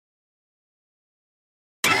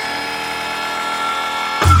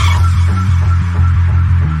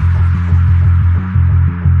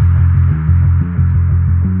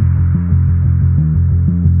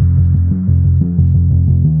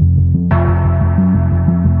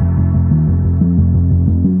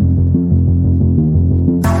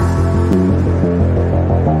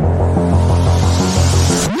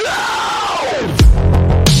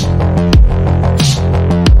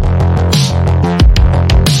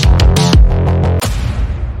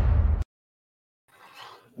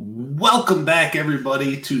Welcome back,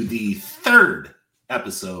 everybody, to the third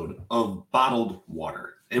episode of Bottled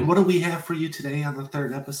Water. And what do we have for you today on the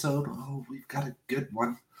third episode? Oh, we've got a good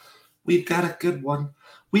one. We've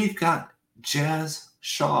got Jazz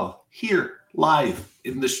Shaw here live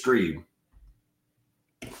in the stream.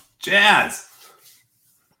 Jazz.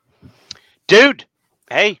 Dude,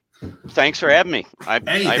 hey, thanks for having me. I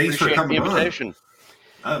Thanks for appreciate coming the invitation.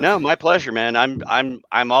 on. No, my pleasure, man.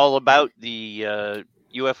 I'm all about the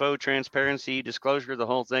UFO transparency, disclosure, the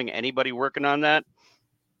whole thing. Anybody working on that?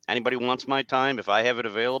 Anybody wants my time? If I have it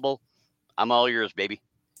available, I'm all yours, baby.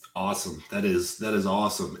 Awesome. That is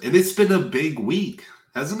awesome. And it's been a big week,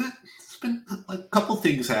 hasn't it? It's been like a couple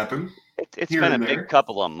things happen. It's been a big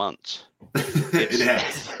couple of months. It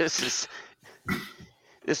has.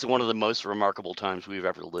 This is one of the most remarkable times we've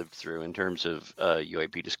ever lived through in terms of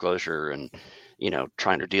UAP disclosure and,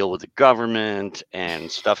 trying to deal with the government and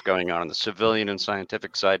stuff going on the civilian and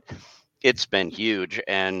scientific side. It's been huge.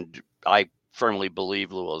 And I firmly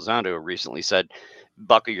believe Lou Elizondo recently said,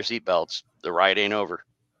 buckle your seatbelts. The ride ain't over.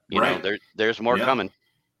 There's more coming.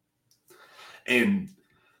 And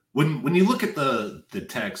when you look at the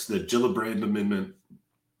text, the Gillibrand Amendment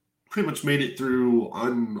pretty much made it through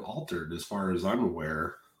unaltered as far as I'm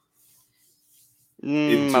aware.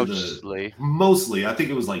 Mostly. I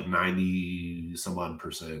think it was like 90 some odd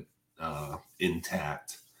percent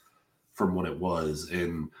intact from what it was.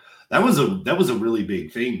 And that was a really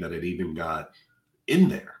big thing that it even got in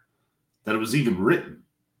there, that it was even written.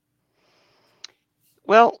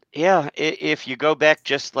 Well, yeah, if you go back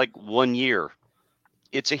just like 1 year,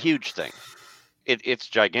 it's a huge thing. It's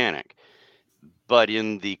gigantic. But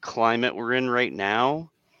in the climate we're in right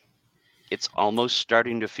now, it's almost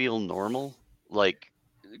starting to feel normal. Like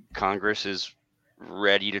Congress is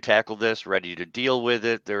ready to tackle this, ready to deal with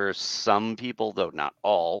it. There are some people, though not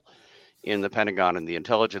all, in the Pentagon and the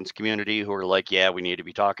intelligence community who are like, yeah, we need to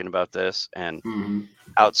be talking about this, and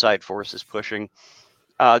outside forces pushing.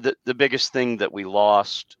 The biggest thing that we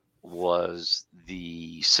lost was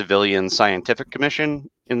the Civilian Scientific Commission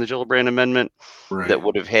in the Gillibrand Amendment that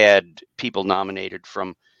would have had people nominated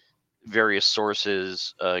from various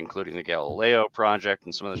sources, including the Galileo Project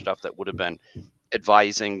and some other stuff that would have been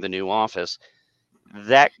advising the new office.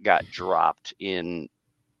 That got dropped in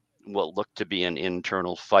what looked to be an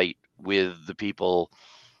internal fight with the people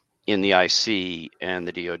in the IC and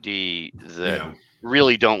the DOD that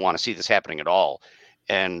really don't want to see this happening at all.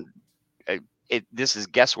 And this is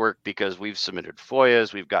guesswork because we've submitted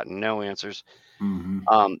FOIAs, we've gotten no answers.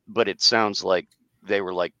 But it sounds like they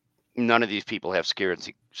were like, none of these people have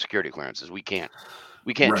security clearances. We can't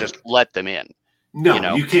just let them in.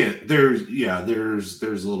 No, you can't. There's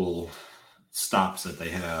little stops that they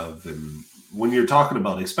have. And when you're talking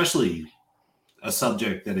about, especially a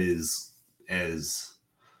subject that is as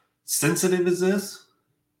sensitive as this,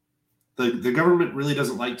 the government really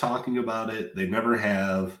doesn't like talking about it. They never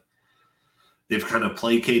have. They've kind of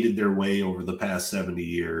placated their way over the past 70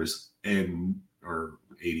 years or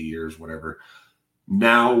 80 years, whatever.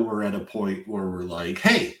 Now we're at a point where we're like,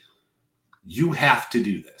 hey, you have to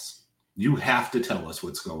do this. You have to tell us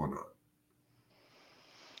what's going on.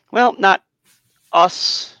 Well, not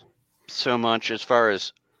us so much as far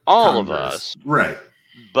as all Congress. Of us. Right.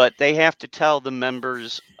 But they have to tell the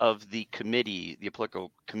members of the committee, the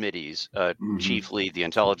applicable committees, chiefly the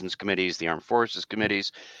intelligence committees, the armed forces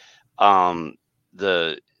committees,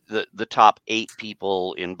 the top 8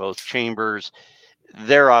 people in both chambers.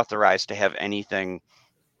 They're authorized to have anything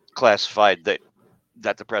classified that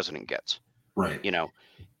the president gets. Right.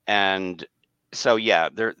 And so, yeah,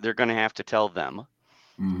 they're going to have to tell them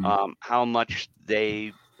how much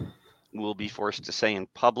they will be forced to say in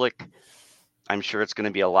public. I'm sure it's going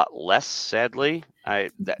to be a lot less, sadly. I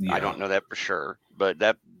don't know that for sure, but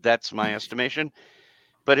that's my estimation.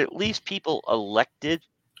 But at least people elected,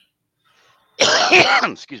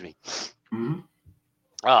 excuse me.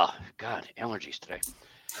 Oh, God, allergies today.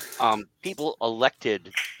 People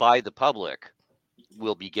elected by the public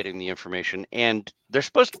will be getting the information, and they're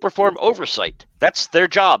supposed to perform oversight. That's their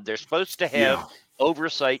job. They're supposed to have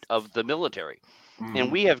oversight of the military.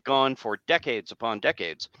 And we have gone for decades upon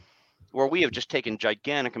decades where we have just taken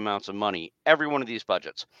gigantic amounts of money, every one of these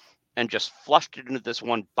budgets, and just flushed it into this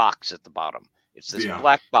one box at the bottom. It's this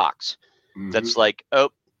black box that's like,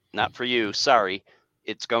 oh, not for you. Sorry.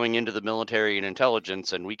 It's going into the military and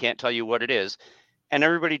intelligence, and we can't tell you what it is. And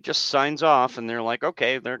everybody just signs off, and they're like,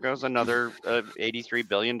 okay, there goes another $83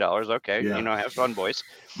 billion. Okay, have fun, boys.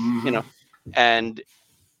 And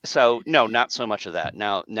so, no, not so much of that.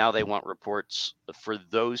 Now they want reports for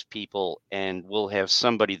those people, and we'll have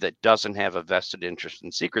somebody that doesn't have a vested interest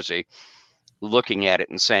in secrecy looking at it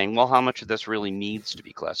and saying, well, how much of this really needs to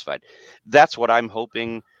be classified? That's what I'm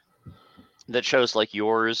hoping that shows like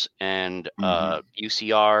yours and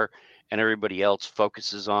UCR and everybody else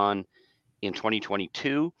focuses on in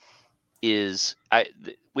 2022 is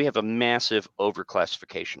we have a massive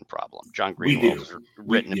overclassification problem. John Greenwald has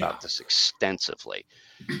written about this extensively,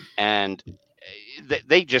 and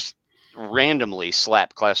they just randomly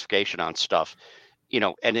slap classification on stuff,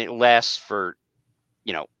 and it lasts for,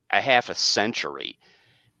 a half a century.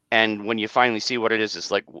 And when you finally see what it is,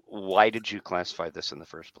 it's like, why did you classify this in the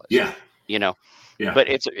first place? Yeah. But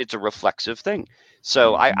it's a reflexive thing.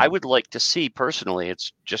 So I would like to see personally,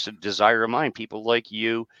 it's just a desire of mine, people like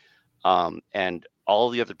you, and all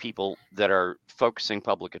the other people that are focusing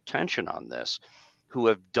public attention on this, who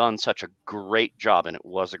have done such a great job, and it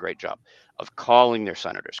was a great job, of calling their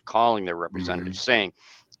senators, calling their representatives, saying,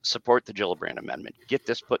 support the Gillibrand Amendment, get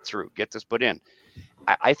this put through, get this put in.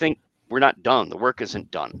 I think we're not done. The work isn't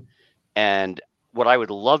done. And what I would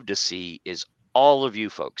love to see is all of you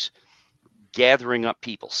folks gathering up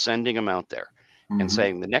people, sending them out there and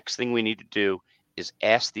saying, the next thing we need to do is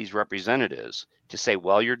ask these representatives to say,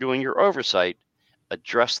 while you're doing your oversight,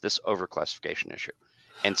 address this overclassification issue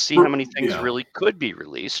and see how many things really could be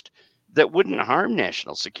released that wouldn't harm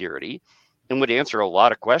national security and would answer a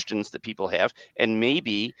lot of questions that people have and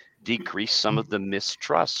maybe decrease some of the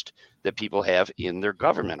mistrust that people have in their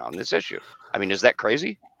government on this issue. I mean, is that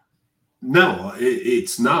crazy? No,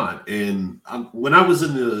 it's not. And when I was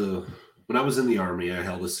in the Army, I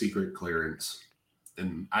held a secret clearance,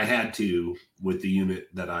 and I had to with the unit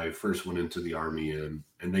that I first went into the Army in,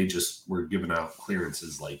 and they just were giving out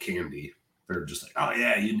clearances like candy. They're just like, oh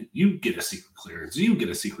yeah, you get a secret clearance. You get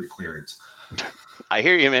a secret clearance. I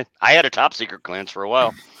hear you, man. I had a top secret clearance for a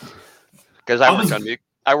while because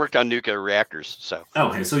I worked on nuclear reactors. So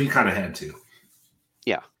okay, so you kind of had to.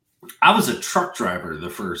 Yeah. I was a truck driver the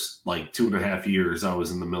first 2.5 years I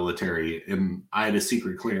was in the military, and I had a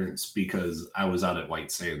secret clearance because I was out at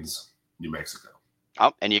White Sands, New Mexico.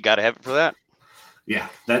 Oh, and you got to have it for that. Yeah,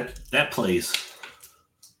 that place.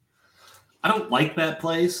 I don't like that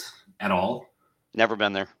place at all. Never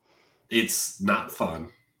been there. It's not fun.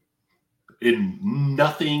 And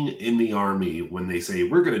nothing in the Army, when they say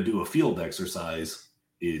we're going to do a field exercise,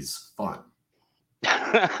 is fun.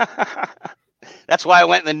 That's why I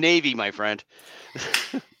went in the Navy, my friend.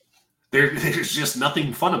 There's just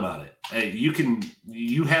nothing fun about it.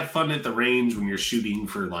 You have fun at the range when you're shooting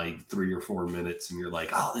for 3 or 4 minutes, and you're like,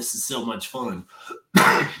 oh, this is so much fun.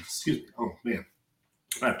 Excuse me. Oh man,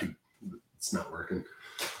 it's not working.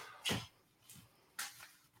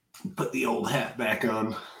 Put the old hat back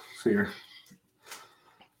on here.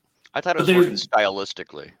 I thought it was working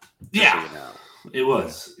stylistically. Yeah, so it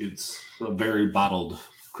was. It's a very bottled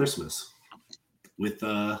Christmas with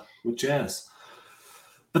jazz.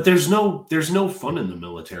 But there's no fun in the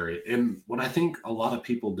military. And what I think a lot of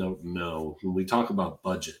people don't know when we talk about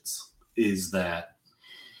budgets is that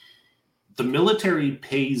the military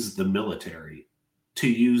pays the military to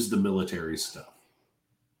use the military stuff.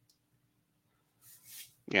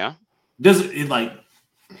 Yeah. That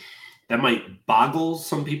might boggle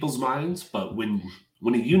some people's minds, but when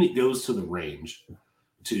a unit goes to the range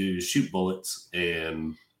to shoot bullets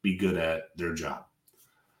and be good at their job,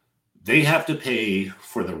 they have to pay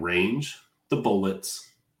for the range, the bullets,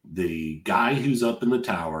 the guy who's up in the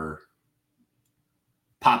tower,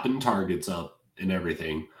 popping targets up and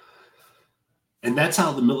everything. And that's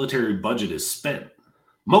how the military budget is spent.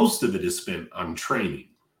 Most of it is spent on training.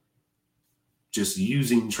 Just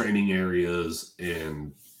using training areas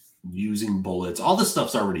and using bullets. All this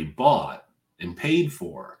stuff's already bought and paid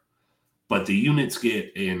for. But the units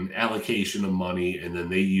get an allocation of money, and then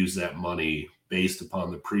they use that money based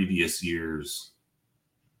upon the previous year's,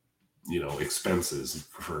 expenses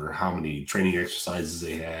for how many training exercises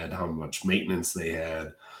they had, how much maintenance they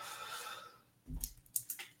had.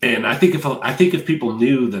 And I think if people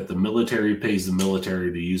knew that the military pays the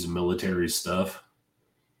military to use military stuff,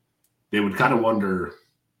 they would kind of wonder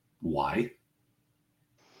why.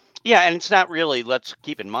 Yeah, and it's not really, let's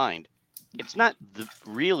keep in mind, it's not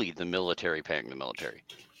really the military paying the military.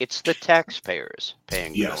 It's the taxpayers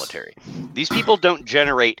paying the military. These people don't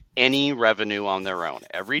generate any revenue on their own.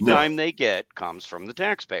 Every dime they get comes from the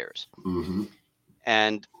taxpayers. Mm-hmm.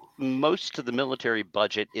 And most of the military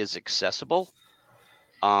budget is accessible.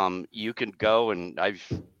 You can go, and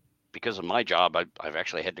because of my job, I've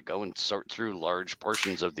actually had to go and sort through large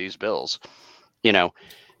portions of these bills.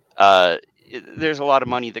 There's a lot of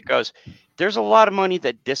money that goes. There's a lot of money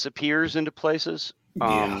that disappears into places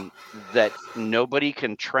that nobody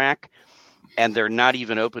can track. and they're not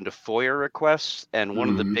even open to FOIA requests. And one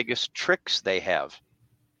of the Mhm. biggest tricks they have,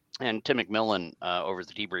 and Tim McMillan over at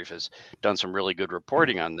the Debrief has done some really good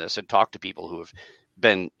reporting on this and talked to people who have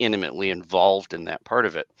been intimately involved in that part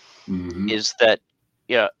of it, Mhm. is that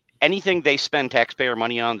anything they spend taxpayer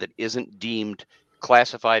money on that isn't deemed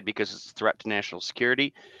classified because it's a threat to national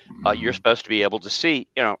security, you're Mhm. supposed to be able to see,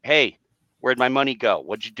 hey, where'd my money go?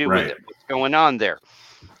 What'd you do with Right. it? What's going on there?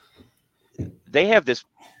 They have this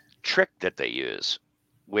trick that they use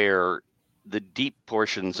where the deep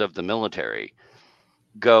portions of the military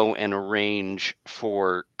go and arrange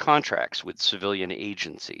for contracts with civilian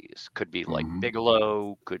agencies. Could be like Mhm.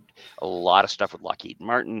 Bigelow, could a lot of stuff with Lockheed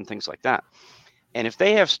Martin, things like that. And if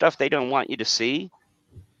they have stuff they don't want you to see,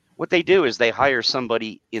 what they do is they hire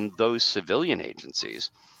somebody in those civilian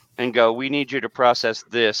agencies and go, we need you to process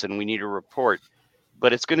this and we need a report,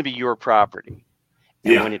 but it's going to be your property.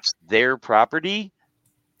 And Yeah. when it's their property,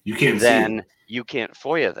 You can't see it. then you can't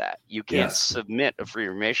FOIA that. You can't Yes. submit a free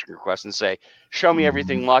information request and say, show me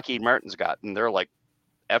everything Mhm. Lockheed Martin's got. And they're like,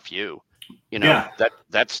 F you. Yeah.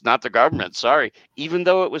 That's not the government. Sorry. Even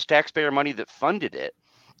though it was taxpayer money that funded it,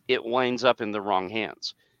 it winds up in the wrong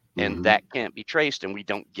hands. And Mhm. that can't be traced, and we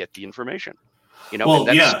don't get the information. And Well,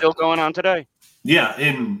 that's yeah. still going on today. Yeah.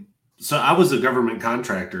 And so I was a government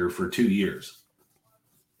contractor for 2 years.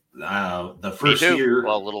 The Me first too. year,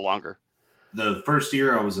 Well, a little longer. the first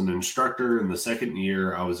year I was an instructor, and the second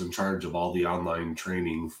year I was in charge of all the online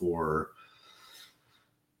training for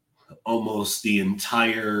almost the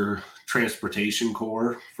entire transportation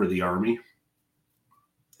corps for the Army.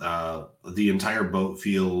 The entire boat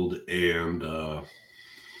field and the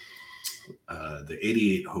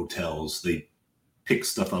 88 hotels, they pick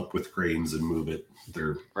stuff up with cranes and move it.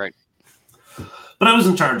 Right. But I was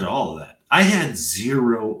in charge of all of that. I had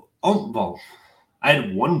zero. Oh, well, I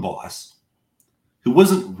had one boss who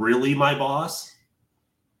wasn't really my boss,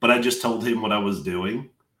 but I just told him what I was doing.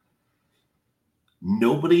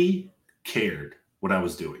 Nobody cared what I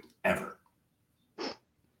was doing ever.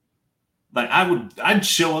 Like I'd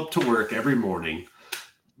show up to work every morning.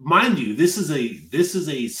 Mind you, this is a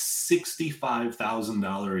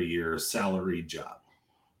 $65,000 a year salary job.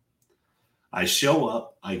 I show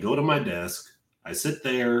up, I go to my desk, I sit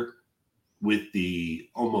there with the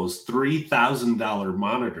almost $3,000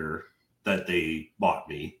 monitor that they bought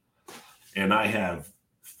me, and I have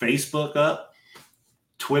Facebook up,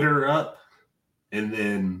 Twitter up, and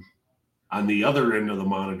then on the other end of the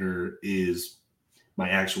monitor is my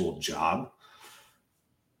actual job.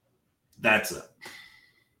 That's it.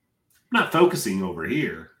 I'm not focusing over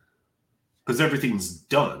here because everything's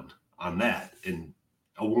done on that. And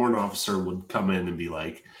a warrant officer would come in and be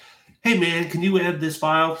like, hey, man, can you add this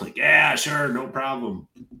file? Like, yeah, sure, no problem.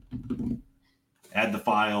 Add the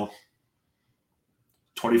file.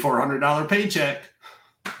 $2,400 paycheck.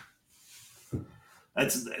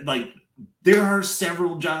 That's like, there are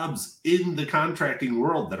several jobs in the contracting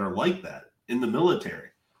world that are like that in the military.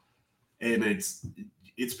 And it's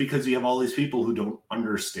because you have all these people who don't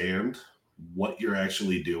understand what you're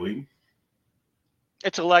actually doing.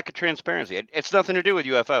 It's a lack of transparency. It's nothing to do with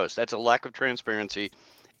UFOs. That's a lack of transparency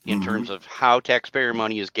in terms of how taxpayer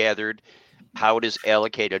money is gathered, how it is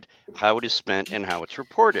allocated, how it is spent, and how it's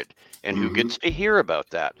reported, and who gets to hear about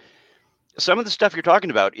that. Some of the stuff you're talking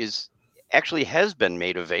about actually has been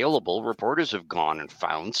made available. Reporters have gone and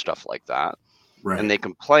found stuff like that. Right. And they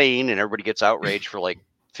complain, and everybody gets outraged for like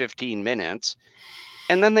 15 minutes.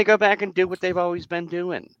 And then they go back and do what they've always been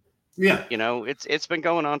doing. Yeah. It's been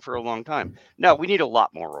going on for a long time. No, we need a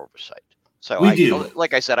lot more oversight. So we do.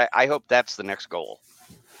 Like I said, I hope that's the next goal.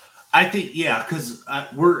 I think, yeah, because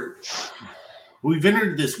we've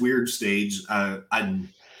entered this weird stage. I'm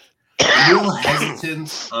a little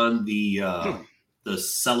hesitant on the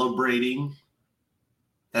celebrating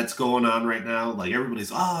that's going on right now. Like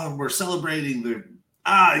everybody's, we're celebrating the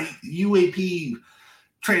UAP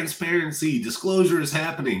transparency, disclosure is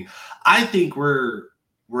happening. I think we're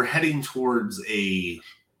heading towards a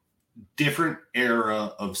different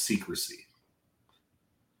era of secrecy.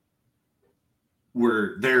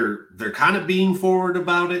 Where they're kind of being forward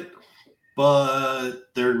about it, but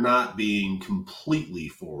they're not being completely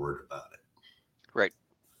forward about it. Right.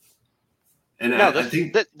 And no, I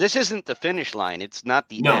think this isn't the finish line. It's not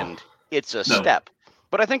the end. It's a step.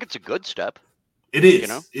 But I think it's a good step. It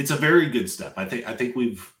is. It's a very good step. I think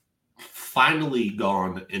we've finally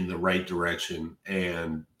gone in the right direction.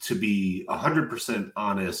 And to be 100%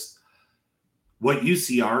 honest, what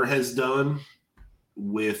UCR has done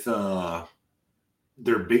with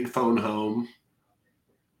their big phone home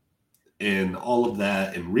and all of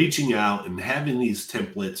that, and reaching out and having these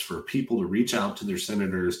templates for people to reach out to their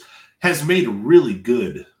senators. has made a really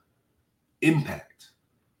good impact.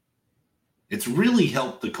 It's really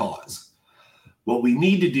helped the cause. What we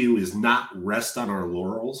need to do is not rest on our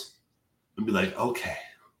laurels and be like, okay,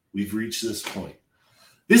 we've reached this point.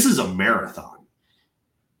 This is a marathon.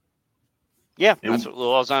 Yeah, that's what Lou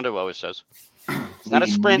Elizondo always says. It's not a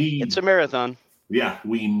sprint, it's a marathon. Yeah,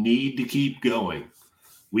 we need to keep going.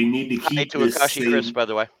 We need to keep Hi to Akashi Chris, by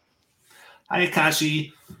the way. Hi,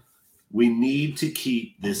 Akashi. We need to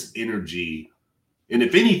keep this energy. And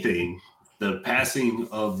if anything, the passing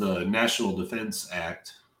of the National Defense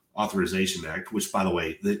Act, Authorization Act, which, by the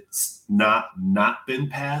way, it's not been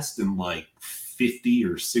passed in like 50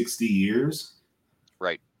 or 60 years.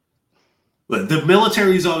 Right. But the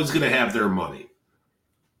military is always going to have their money.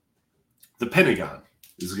 The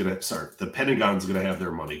Pentagon's going to have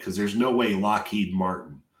their money because there's no way Lockheed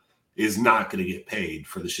Martin is not going to get paid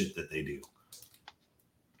for the shit that they do.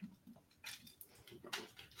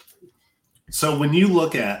 So when you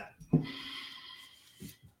look at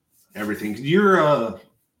everything, you're a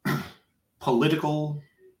political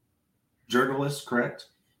journalist, correct?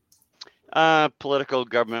 Political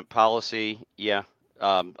government policy, yeah.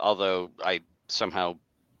 Although I somehow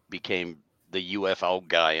became the UFO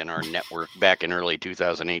guy in our network back in early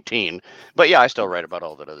 2018. But yeah, I still write about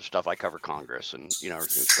all that other stuff. I cover Congress and,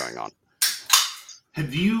 everything that's going on.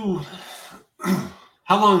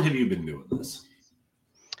 How long have you been doing this?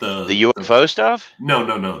 The UFO stuff?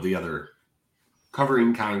 No. The other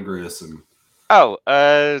covering Congress and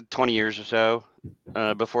 20 years or so.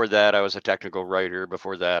 Before that, I was a technical writer.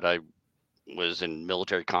 Before that, I was in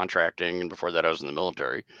military contracting, and before that, I was in the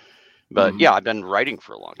military. But yeah, I've been writing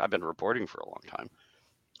for a long time. I've been reporting for a long time.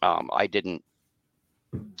 I didn't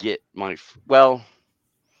get my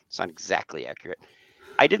it's not exactly accurate.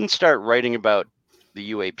 I didn't start writing about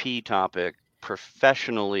the UAP topic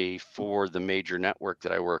professionally for the major network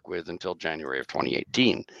that I work with until January of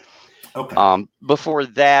 2018. Okay. Before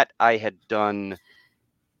that, I had done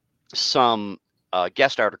some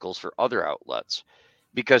guest articles for other outlets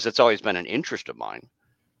because it's always been an interest of mine,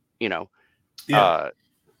 Yeah.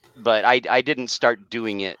 But I didn't start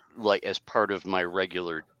doing it like as part of my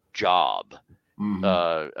regular job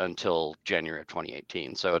until January of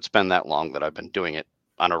 2018. So it's been that long that I've been doing it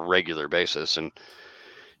on a regular basis, and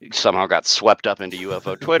somehow got swept up into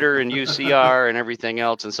UFO Twitter and UCR and everything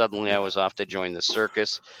else. And suddenly I was off to join the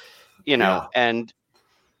circus, Yeah.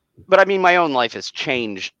 But I mean, my own life has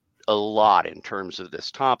changed a lot in terms of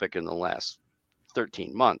this topic in the last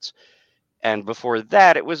 13 months. And before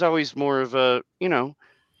that, it was always more of a,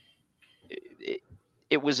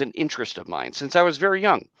 it was an interest of mine since I was very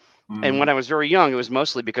young. And when I was very young, it was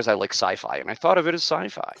mostly because I like sci-fi, and I thought of it as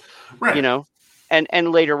sci-fi, right.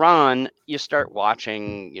 And later on, you start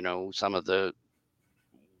watching, some of the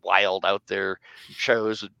wild out there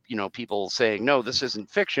shows, people saying, no, this isn't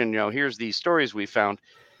fiction. Here's these stories we found.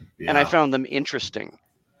 Yeah. And I found them interesting.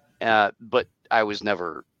 But I was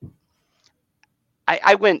never,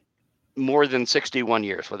 I went more than 61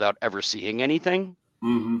 years without ever seeing anything,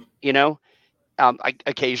 I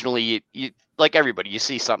occasionally, you like everybody, you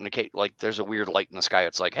see something, like there's a weird light in the sky.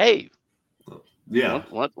 It's like, hey, yeah,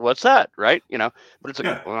 what's that? Right. But it's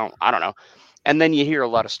like, well, I don't know. And then you hear a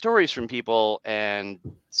lot of stories from people, and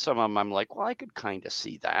some of them I'm like, well, I could kind of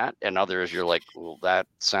see that. And others you're like, well, that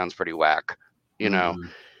sounds pretty whack,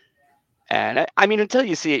 And I mean, until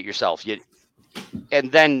you see it yourself,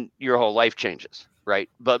 and then your whole life changes. Right.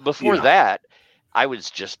 But before that, I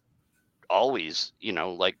was just always,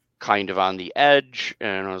 like kind of on the edge.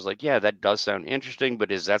 And I was like, yeah, that does sound interesting,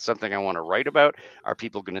 but is that something I want to write about? Are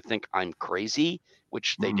people going to think I'm crazy?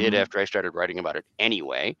 Which they did after I started writing about it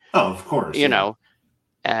anyway. Oh, of course.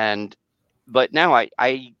 But now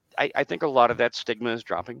I think a lot of that stigma is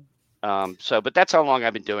dropping. But that's how long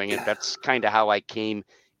I've been doing it. That's kind of how I came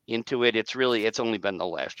into it. It's only been the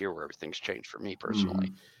last year where everything's changed for me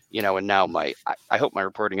personally, and now I hope my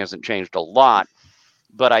reporting hasn't changed a lot,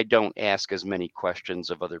 but I don't ask as many questions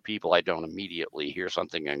of other people. I don't immediately hear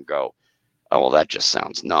something and go, oh, well, that just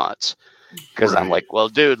sounds nuts. Because I'm like, well,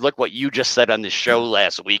 dude, look what you just said on this show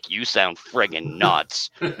last week. You sound friggin' nuts,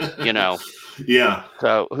 Yeah.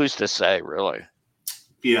 So who's to say, really?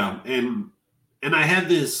 Yeah. And I had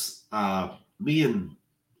this,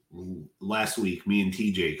 last week, me and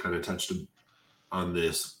TJ kind of touched on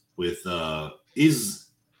this with, is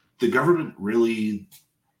the government really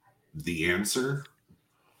the answer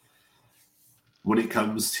when it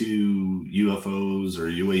comes to UFOs or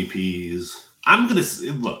UAPs? I'm gonna say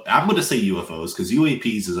UFOs because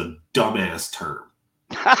UAPs is a dumbass term.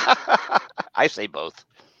 I say both.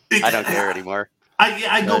 I don't care anymore.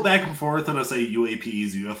 I go back and forth and I say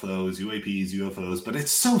UAPs, UFOs, but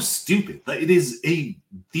it's so stupid. It is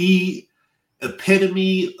the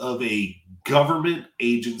epitome of a government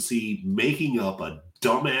agency making up a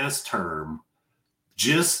dumbass term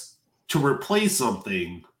just to replace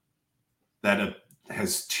something that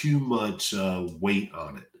has too much weight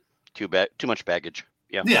on it. Too much baggage.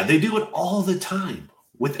 Yeah. Yeah, they do it all the time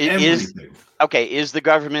with everything. Is the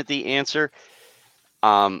government the answer?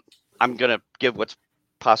 I'm going to give what's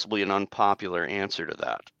possibly an unpopular answer to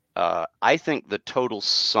that. I think the total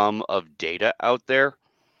sum of data out there,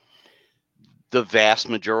 the vast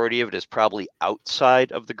majority of it is probably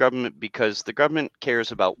outside of the government, because the government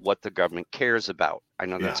cares about what the government cares about. I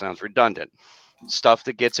know that sounds redundant. Stuff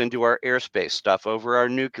that gets into our airspace, stuff over our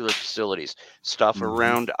nuclear facilities, stuff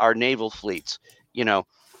around our naval fleets. You know,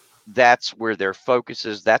 that's where their focus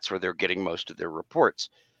is. That's where they're getting most of their reports.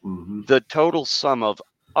 Mm-hmm. The total sum of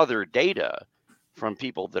other data from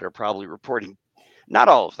people that are probably reporting, not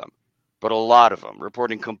all of them, but a lot of them,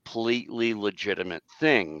 reporting completely legitimate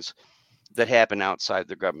things that happen outside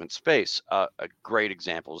the government space. A great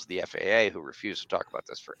example is the FAA, who refused to talk about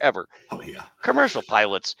this forever. Oh, yeah. Commercial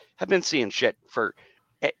pilots have been seeing shit for,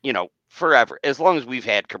 forever, as long as we've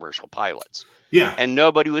had commercial pilots. Yeah. And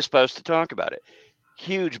nobody was supposed to talk about it.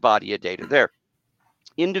 Huge body of data there.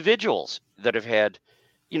 Individuals that have had,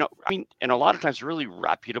 and a lot of times really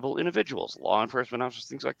reputable individuals, law enforcement officers,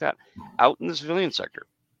 things like that, out in the civilian sector.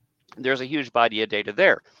 There's a huge body of data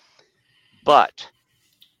there. But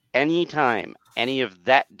anytime any of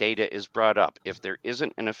that data is brought up, if there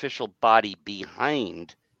isn't an official body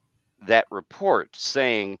behind that report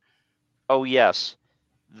saying, oh, yes,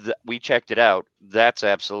 we checked it out, that's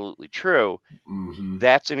absolutely true,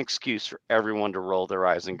 that's an excuse for everyone to roll their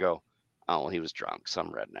eyes and go, oh, well, he was drunk,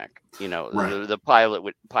 some redneck. Right. The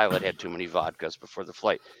pilot had too many vodkas before the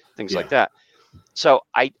flight, things like that. So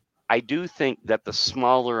I do think that the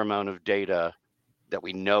smaller amount of data that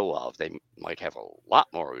we know of, they might have a lot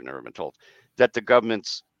more we've never been told, that the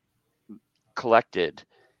government's collected,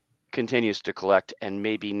 continues to collect, and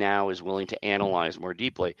maybe now is willing to analyze more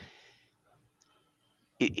deeply.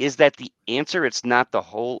 Is that the answer? It's not the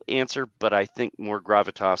whole answer, but I think more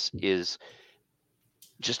gravitas is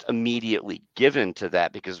just immediately given to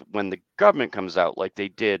that, because when the government comes out, like they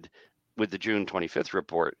did with the June 25th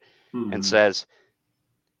report, and says,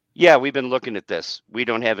 yeah, we've been looking at this, we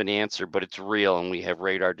don't have an answer, but it's real, and we have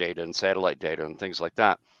radar data and satellite data and things like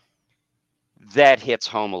that, that hits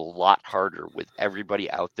home a lot harder with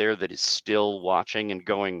everybody out there that is still watching and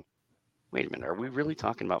going, wait a minute, are we really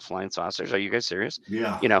talking about flying saucers? Are you guys serious?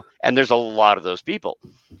 Yeah. And there's a lot of those people.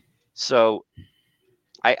 So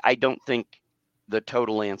I don't think the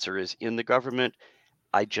total answer is in the government.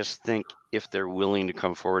 I just think if they're willing to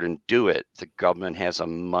come forward and do it, the government has a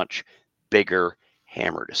much bigger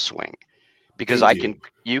hammer to swing. Because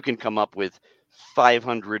you can come up with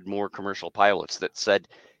 500 more commercial pilots that said,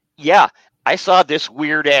 yeah, I saw this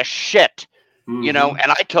weird ass shit, and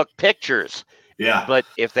I took pictures. Yeah. But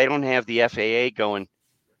if they don't have the FAA going,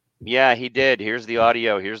 yeah, he did, here's the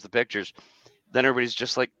audio, here's the pictures, then everybody's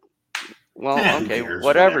just like, well, okay,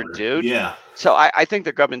 whatever, dude. Yeah. So I think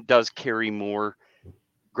the government does carry more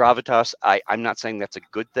gravitas. I'm not saying that's a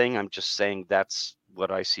good thing. I'm just saying that's what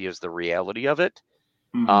I see as the reality of it.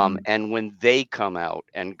 And when they come out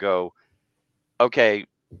and go, okay,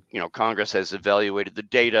 Congress has evaluated the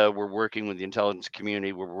data, we're working with the intelligence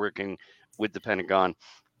community, we're working with the Pentagon,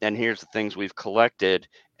 and here's the things we've collected,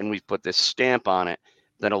 and we've put this stamp on it,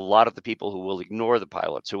 then a lot of the people who will ignore the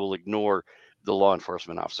pilots, who will ignore the law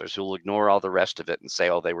enforcement officers, who will ignore all the rest of it and say,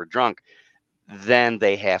 oh, they were drunk, then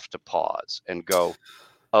they have to pause and go,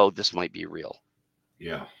 oh, this might be real.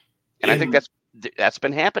 Yeah. And I think that's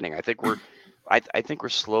been happening. I think we're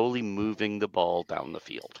slowly moving the ball down the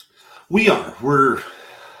field. We are.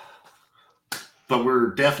 But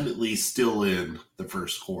we're definitely still in the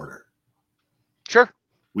first quarter. Sure.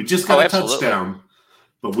 We just got a touchdown,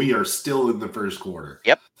 but we are still in the first quarter.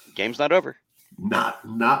 Yep. Game's not over.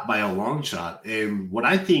 Not by a long shot. And what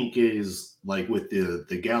I think is, like, with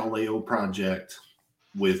the Galileo project,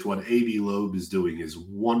 with what Avi Loeb is doing, is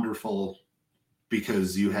wonderful,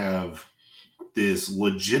 because you have this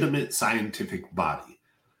legitimate scientific body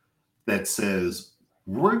that says,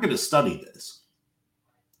 we're going to study this,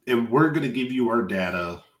 and we're going to give you our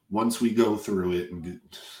data once we go through it. And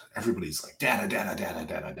everybody's like,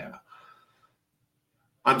 data.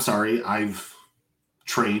 I'm sorry, I've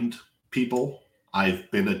trained people.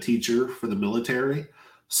 I've been a teacher for the military.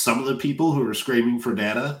 Some of the people who are screaming for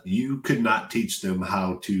data, you could not teach them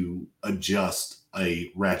how to adjust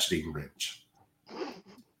a ratcheting wrench.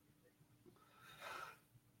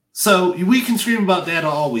 So we can scream about data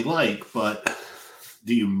all we like, but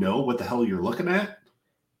do you know what the hell you're looking at?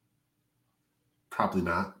 Probably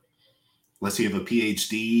not. Unless you have a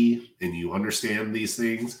PhD and you understand these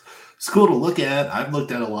things. It's cool to look at. I've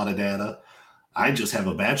looked at a lot of data. I just have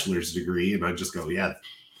a bachelor's degree and I just go, yeah,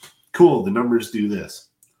 cool, the numbers do this.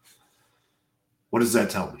 What does that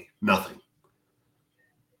tell me? Nothing.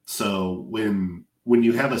 So when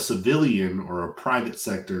you have a civilian or a private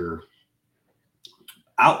sector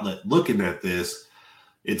outlet looking at this,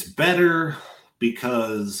 it's better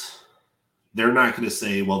because they're not going to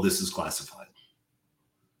say, well, this is classified.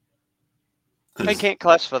 They can't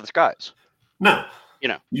classify the skies. No. You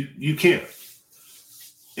know. You can't.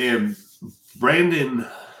 And Brandon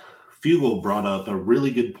Fugel brought up a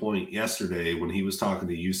really good point yesterday when he was talking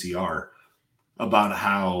to UCR about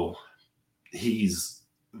how he's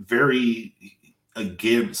very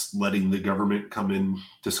against letting the government come in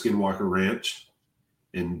to Skinwalker Ranch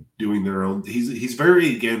and doing their own. He's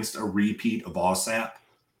very against a repeat of OSAP,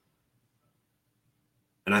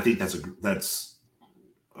 and I think that's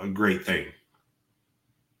a great thing.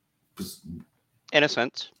 In a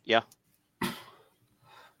sense, yeah.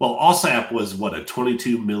 Well, OSAP was what, a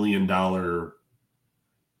 $22 million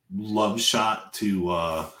love shot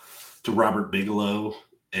to Robert Bigelow,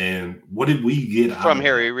 and what did we get from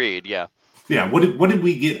Harry Reid? Yeah, yeah. What did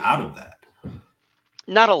we get out of that?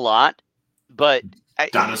 Not a lot, but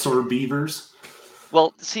dinosaur beavers.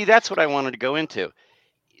 Well, see, that's what I wanted to go into.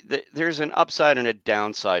 There's an upside and a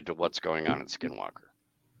downside to what's going on in Skinwalker.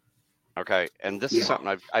 Okay, and this is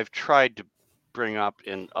something I've tried to bring up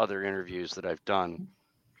in other interviews that I've done.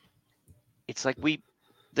 It's like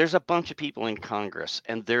there's a bunch of people in Congress,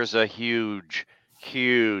 and there's a huge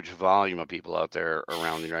volume of people out there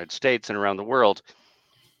around the United States and around the world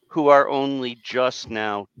who are only just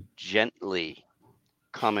now gently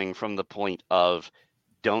coming from the point of,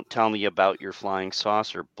 don't tell me about your flying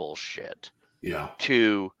saucer bullshit. Yeah.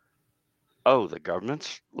 To, oh, the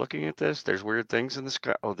government's looking at this. There's weird things in the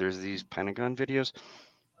sky. Oh, there's these Pentagon videos.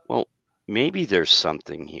 Well, maybe there's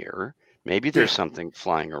something here. Maybe there's something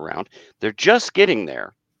flying around. They're just getting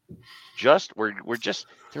there.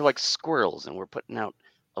 They're like squirrels, and we're putting out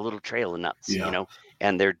a little trail of nuts, you know,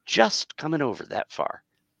 and they're just coming over that far.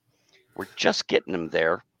 We're just getting them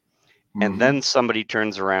there. Mm-hmm. And then somebody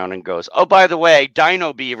turns around and goes, oh, by the way,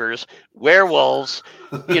 dino beavers, werewolves,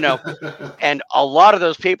 you know, and a lot of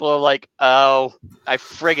those people are like, oh, I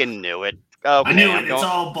friggin' knew it. Okay, I knew it. It's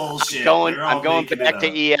all bullshit. I'm going back to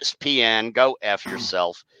ESPN. Go F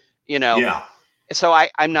yourself. You know, yeah. So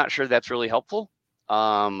I'm not sure that's really helpful.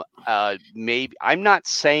 Maybe I'm not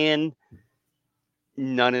saying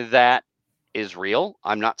none of that is real.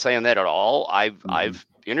 I'm not saying that at all. I've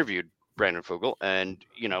interviewed Brandon Fugel, and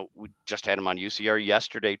you know, we just had him on UCR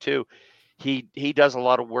yesterday too. He does a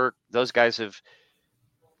lot of work. Those guys have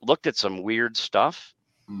looked at some weird stuff,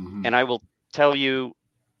 and I will tell you.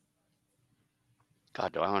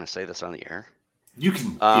 God, do I want to say this on the air? You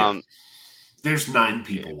can. There's 9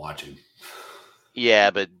 people watching.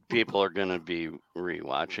 Yeah, but people are going to be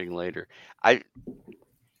rewatching later.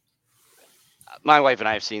 My wife and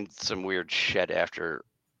I have seen some weird shit after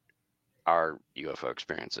our UFO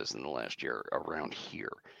experiences in the last year around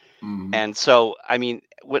here. Mm-hmm. And so, I mean,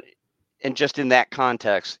 and just in that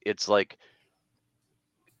context, it's like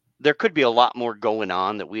there could be a lot more going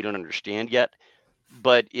on that we don't understand yet.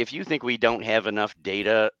 But if you think we don't have enough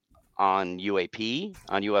data on UAP,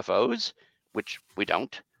 on UFOs, which we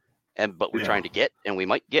don't, but we're trying to get, and we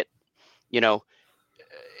might get, you know,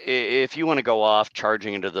 if you want to go off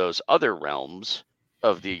charging into those other realms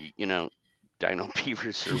of the, you know, dino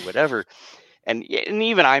beavers or whatever, and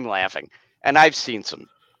even I'm laughing, and I've seen some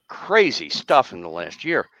crazy stuff in the last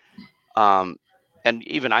year, and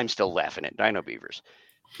even I'm still laughing at dino beavers,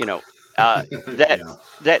 you know,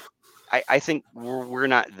 that I think we're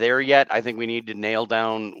not there yet. I think we need to nail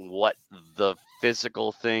down what the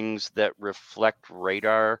physical things that reflect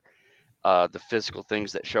radar, the physical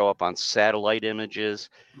things that show up on satellite images,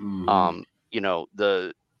 you know,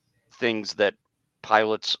 the things that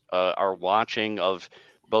pilots are watching of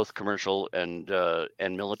both commercial and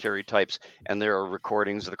military types, and there are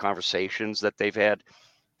recordings of the conversations that they've had.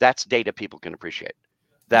 That's data people can appreciate.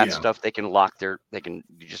 That stuff they can they can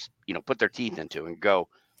just, you know, put their teeth into and go,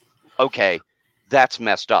 okay, that's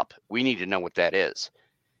messed up. We need to know what that is.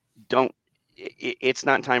 It's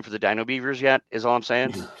not time for the dino beavers yet, is all I'm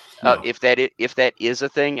saying. No. If that is a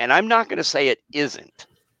thing, and I'm not going to say it isn't,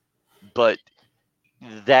 but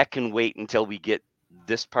that can wait until we get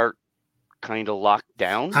this part kind of locked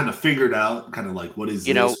down, kind of figured out, kind of like what is,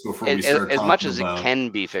 you know, before we start as much as it can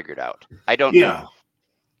be figured out. I don't know.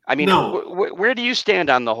 I mean, No. where do you stand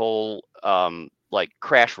on the whole like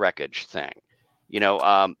crash wreckage thing?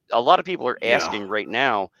 A lot of people are Yeah. asking right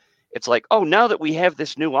now. It's like, oh, now that we have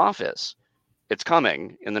this new office, it's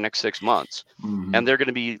coming in the next 6 months, Mhm. and they're going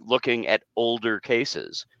to be looking at older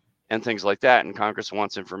cases and things like that. And Congress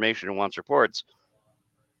wants information and wants reports.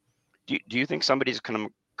 Do you think somebody's going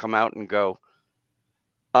to come out and go,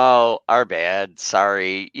 oh, our bad,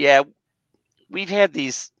 sorry, yeah, we've had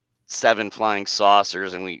these 7 flying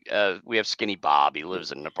saucers, and we have Skinny Bob. He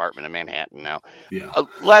lives in an apartment in Manhattan now. Yeah.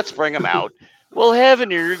 Let's bring him out. We'll have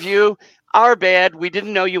an interview. Our bad. We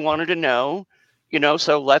didn't know you wanted to know.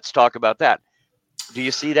 So let's talk about that. Do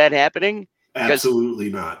you see that happening? Because Absolutely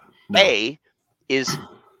not. No. A,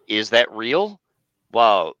 is that real?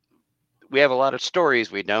 Well, we have a lot of stories.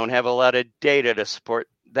 We don't have a lot of data to support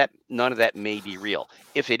that. None of that may be real.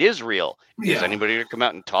 If it is real, is anybody going to come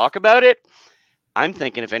out and talk about it? I'm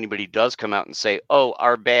thinking if anybody does come out and say, oh,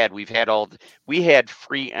 our bad, we had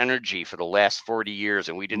free energy for the last 40 years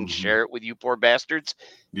and we didn't share it with you poor bastards,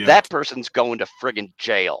 that person's going to friggin'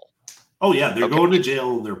 jail. Oh, yeah, they're going to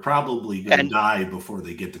jail. They're probably going to die before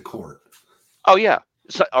they get to court. Oh, yeah.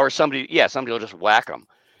 Or somebody will just whack them.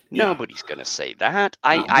 Yeah. Nobody's going to say that.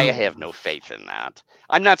 I have no faith in that.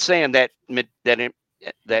 I'm not saying that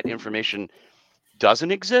information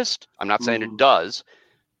doesn't exist. I'm not saying it does.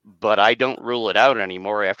 But I don't rule it out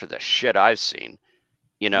anymore after the shit I've seen,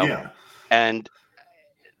 Yeah.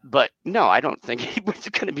 But no, I don't think anybody's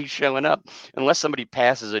going to be showing up unless somebody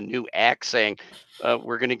passes a new act saying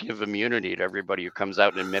we're going to give immunity to everybody who comes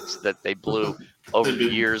out and admits that they blew over the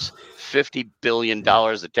years $50 billion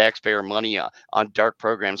of taxpayer money on dark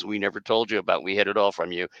programs we never told you about. We hid it all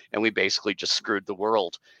from you, and we basically just screwed the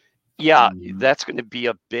world. Yeah, that's going to be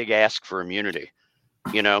a big ask for immunity,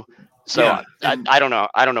 So yeah, I don't know.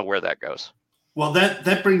 I don't know where that goes. Well,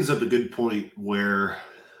 that brings up a good point where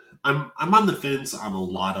I'm on the fence on a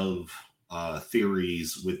lot of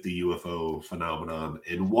theories with the UFO phenomenon,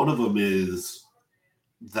 and one of them is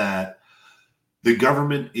that the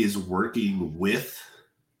government is working with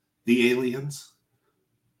the aliens.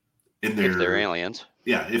 If they're aliens.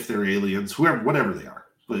 Yeah, if they're aliens, whatever they are,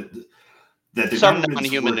 but that the some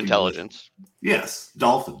non-human intelligence. Yes,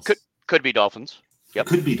 dolphins. Could be dolphins. Yep.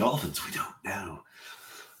 Could be dolphins. We don't know.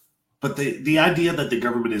 But the idea that the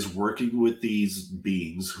government is working with these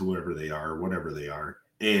beings, whoever they are, whatever they are,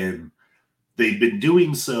 and they've been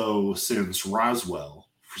doing so since Roswell,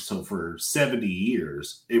 so for 70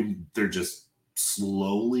 years, they're just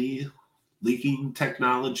slowly leaking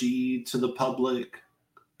technology to the public.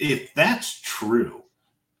 If that's true,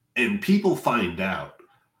 and people find out,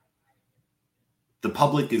 the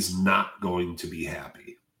public is not going to be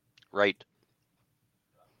happy. Right.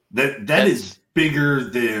 That is bigger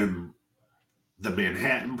than the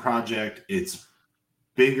Manhattan Project. It's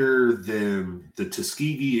bigger than the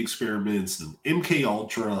Tuskegee experiments and MK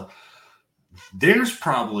Ultra. There's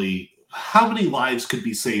probably how many lives could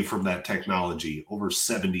be saved from that technology over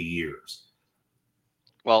 70 years?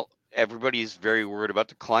 Well, everybody's very worried about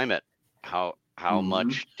the climate. How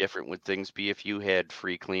much different would things be if you had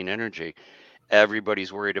free, clean energy?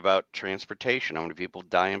 Everybody's worried about transportation. How many people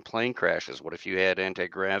die in plane crashes? What if you had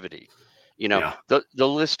anti-gravity? The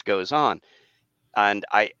list goes on. And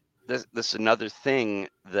this is another thing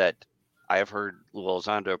that I have heard Lou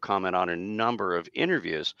Elizondo comment on a number of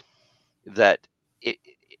interviews, that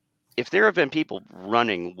if there have been people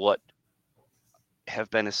running what have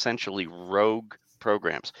been essentially rogue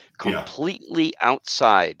programs, completely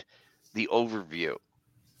outside the overview,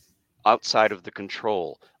 outside of the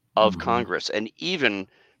control of Congress, and even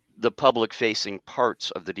the public-facing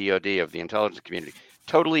parts of the DoD, of the intelligence community,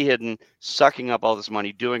 totally hidden, sucking up all this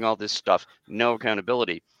money, doing all this stuff, no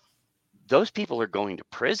accountability. Those people are going to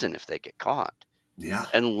prison if they get caught. Yeah.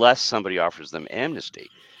 Unless somebody offers them amnesty.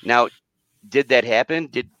 Now, did that happen?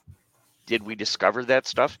 Did we discover that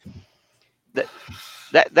stuff?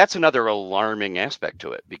 That's another alarming aspect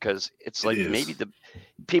to it, because it's like maybe the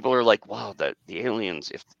people are like, wow, the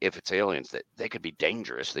aliens, if it's aliens, that they could be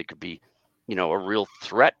dangerous. They could be, a real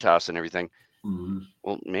threat to us and everything.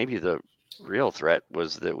 Well, maybe the real threat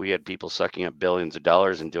was that we had people sucking up billions of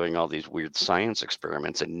dollars and doing all these weird science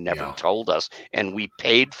experiments and never told us, and we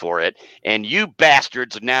paid for it, and you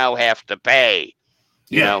bastards now have to pay.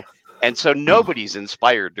 You know, and so nobody's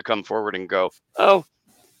inspired to come forward and go, oh,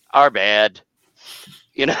 our bad.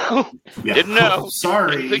 Didn't know.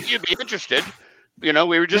 Sorry. Didn't think you'd be interested. We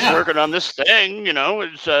were just working on this thing.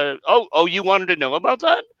 It's oh, you wanted to know about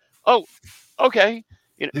that? Oh, okay.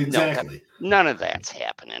 Exactly. None of that's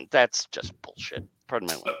happening. That's just bullshit. Pardon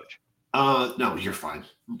my language. No, you're fine.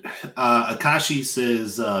 Akashi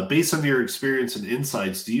says, based on your experience and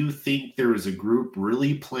insights, do you think there is a group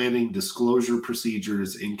really planning disclosure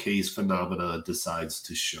procedures in case phenomena decides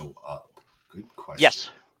to show up? Good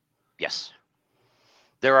question. Yes.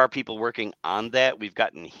 There are people working on that. We've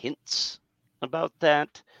gotten hints about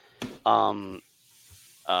that.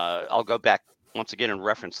 I'll go back once again and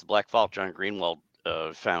reference the Black Vault. John Greenwald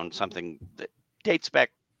found something that dates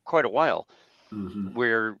back quite a while,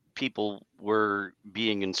 where people were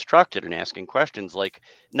being instructed and asking questions, like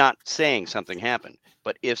not saying something happened,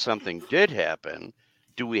 but if something did happen,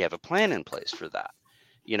 do we have a plan in place for that?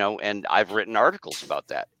 And I've written articles about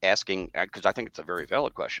that, asking, because I think it's a very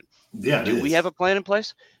valid question. Yeah, do we have a plan in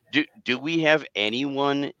place? Do we have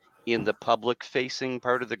anyone in the public facing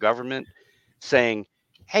part of the government saying,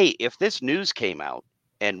 hey, if this news came out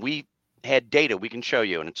and we had data we can show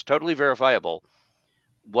you and it's totally verifiable,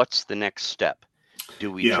 what's the next step?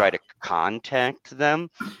 Do we try to contact them?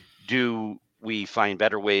 Do we find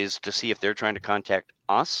better ways to see if they're trying to contact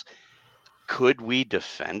us? Could we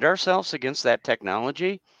defend ourselves against that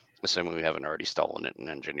technology, assuming we haven't already stolen it and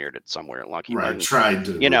engineered it somewhere in Lockheed Martin? Tried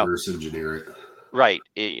to reverse engineer it. Right,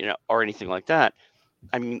 or anything like that.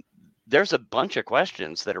 I mean, there's a bunch of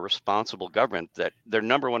questions that a responsible government, that their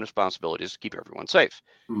number one responsibility is to keep everyone safe.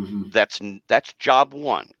 That's job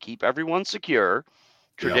one. Keep everyone secure,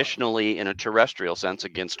 traditionally in a terrestrial sense,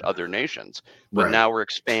 against other nations. But now we're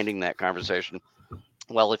expanding that conversation.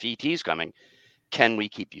 Well, if ET's coming, can we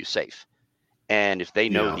keep you safe? And if they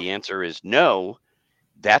know the answer is no,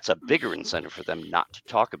 that's a bigger incentive for them not to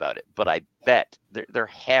talk about it. But I bet there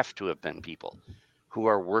have to have been people who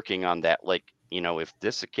are working on that. Like,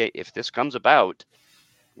 if this comes about,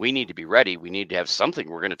 we need to be ready. We need to have something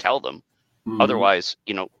we're going to tell them. Otherwise,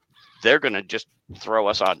 they're going to just throw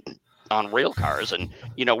us on rail cars, and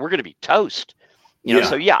we're going to be toast.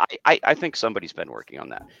 So I think somebody's been working on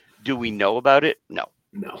that. Do we know about it? No.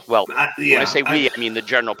 Well, when I say we, I mean the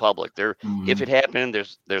general public. If it happened,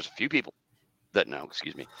 there's a few people that know.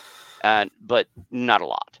 Excuse me, but not a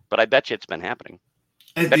lot. But I bet you it's been happening.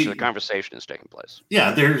 I bet you the conversation is taking place.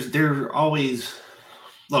 Yeah, they're always.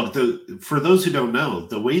 Look, for those who don't know,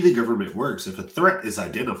 the way the government works, if a threat is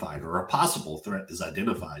identified or a possible threat is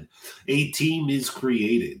identified, a team is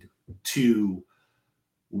created to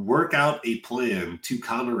work out a plan to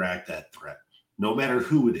counteract that threat, no matter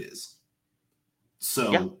who it is.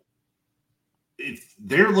 So if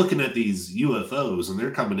they're looking at these UFOs and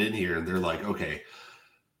they're coming in here and they're like, okay,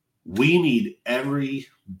 we need every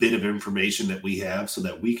bit of information that we have so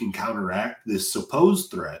that we can counteract this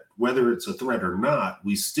supposed threat, whether it's a threat or not,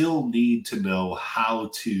 we still need to know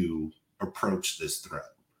how to approach this threat.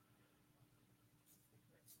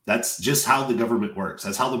 That's just how the government works.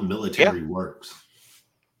 That's how the military works.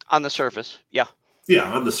 On the surface, Yeah,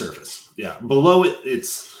 on the surface. Yeah. Below it,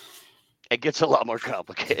 it gets a lot more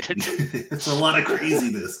complicated. It's a lot of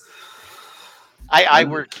craziness. I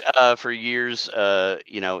worked for years,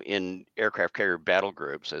 in aircraft carrier battle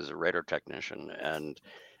groups as a radar technician, and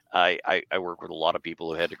I work with a lot of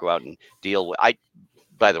people who had to go out and deal with.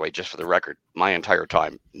 By the way, just for the record, my entire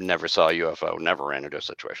time never saw a UFO, never ran into a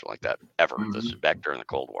situation like that ever. This is back during the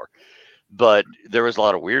Cold War, but there was a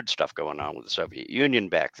lot of weird stuff going on with the Soviet Union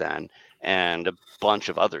back then, and a bunch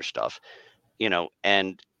of other stuff,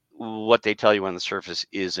 and what they tell you on the surface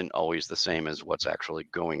isn't always the same as what's actually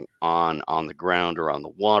going on the ground or on the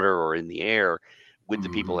water or in the air with the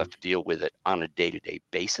people who have to deal with it on a day-to-day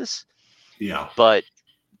basis. Yeah. But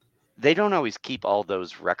they don't always keep all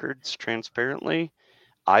those records transparently.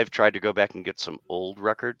 I've tried to go back and get some old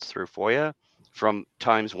records through FOIA from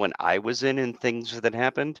times when I was in and things that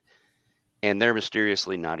happened, and they're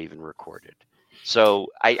mysteriously not even recorded. So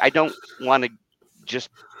I don't want to just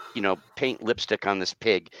paint lipstick on this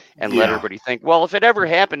pig and let everybody think, well, if it ever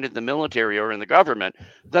happened in the military or in the government,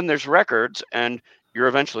 then there's records and you're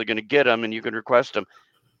eventually going to get them and you can request them.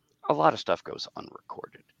 A lot of stuff goes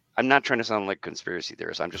unrecorded. I'm not trying to sound like conspiracy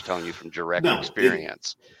theorist. I'm just telling you from direct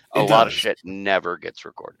experience. A lot of shit never gets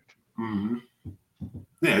recorded.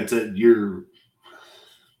 Yeah,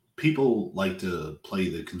 people like to play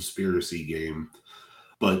the conspiracy game,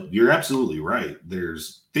 but you're absolutely right.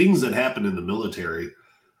 There's things that happen in the military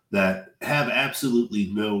that have absolutely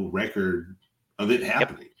no record of it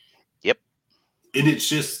happening. Yep. And it's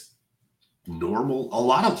just normal. A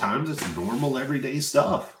lot of times it's normal everyday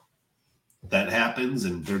stuff that happens,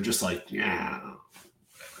 and they're just like, yeah.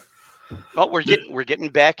 Well, we're getting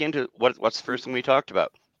back into what's the first thing we talked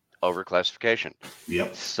about? Overclassification.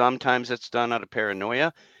 Yep. Sometimes it's done out of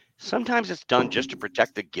paranoia. Sometimes it's done just to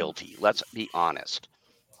protect the guilty. Let's be honest.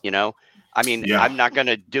 I mean, Yeah. I'm not going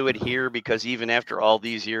to do it here because even after all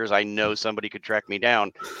these years, I know somebody could track me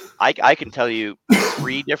down. I can tell you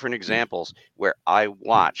 3 different examples where I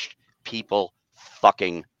watched people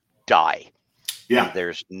fucking die. Yeah. And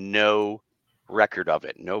there's no record of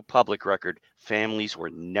it, no public record. Families were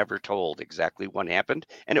never told exactly what happened.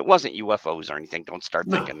 And it wasn't UFOs or anything. Don't start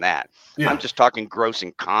No. thinking that. Yeah. I'm just talking gross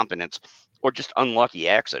incompetence or just unlucky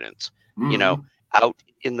accidents, you know, Mm-hmm. out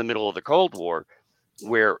in the middle of the Cold War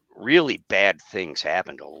where really bad things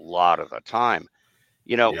happened a lot of the time.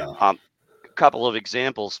 You know, Yeah. a couple of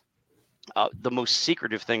examples. The most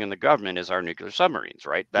secretive thing in the government is our nuclear submarines,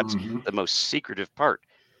 right? That's Mhm. the most secretive part.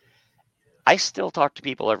 I still talk to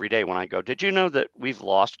people every day when I go, did you know that we've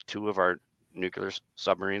lost 2 of our nuclear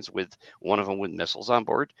submarines with one of them with missiles on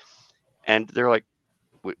board? And they're like,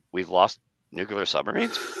 we've lost nuclear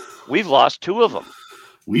submarines? We've lost 2 of them,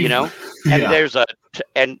 you know? And Yeah.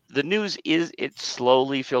 and the news it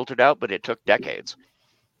slowly filtered out, but it took decades.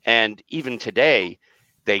 And even today,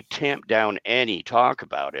 they tamp down any talk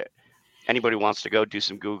about it. Anybody wants to go do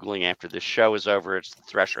some Googling after this show is over, it's the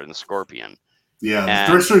Thresher and the Scorpion. Yeah, the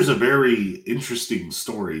And Thresher is a very interesting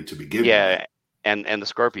story to begin with. yeah, and the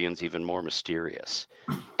Scorpion's even more mysterious.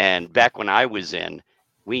 And back when I was in,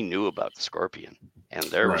 we knew about the Scorpion, and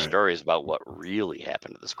there were Right. stories about what really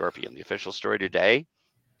happened to the Scorpion. The official story today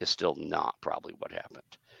is still not probably what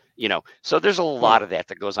happened. You know, so there's a lot of that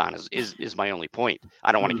goes on. Is my only point.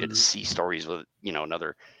 I don't want to get into sea stories with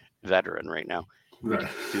another veteran right now. We Right.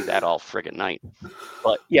 could do that all friggin' night.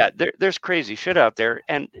 But yeah, there's crazy shit out there,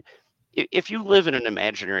 and if you live in an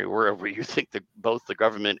imaginary world where you think that both the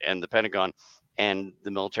government and the Pentagon and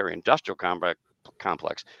the military-industrial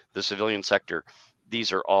complex, the civilian sector,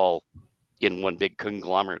 these are all in one big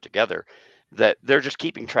conglomerate together, that they're just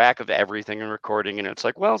keeping track of everything and recording, and it's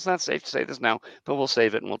like, well, it's not safe to say this now, but we'll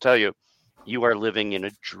save it and we'll tell you, you are living in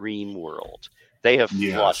a dream world. They have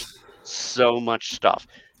flushed so much stuff.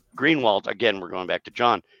 Greenwald, again, we're going back to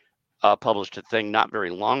John, published a thing not very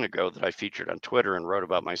long ago that I featured on Twitter and wrote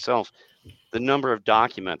about myself. The number of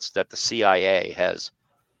documents that the CIA has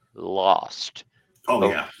lost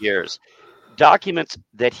over years. Documents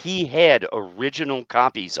that he had original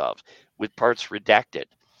copies of with parts redacted.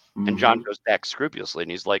 And John goes back scrupulously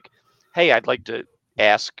and he's like, hey, I'd like to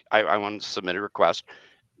ask, I want to submit a request.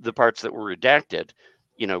 The parts that were redacted,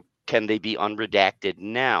 can they be unredacted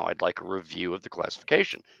now? I'd like a review of the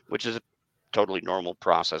classification, which is a totally normal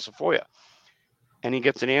process of FOIA. And he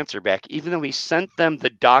gets an answer back, even though he sent them the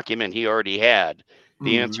document he already had.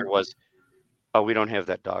 The answer was, oh, we don't have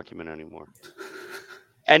that document anymore.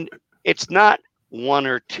 And it's not 1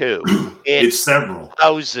 or 2. It's several.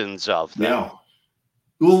 Thousands of them. Yeah.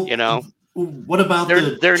 Well, what about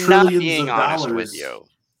they're trillions not being of honest dollars? With you.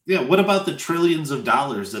 Yeah, what about the trillions of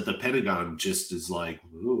dollars that the Pentagon just is like,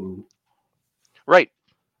 ooh. Right.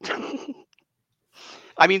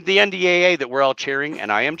 I mean, the NDAA that we're all cheering,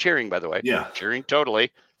 and I am cheering, by the way. Yeah. Cheering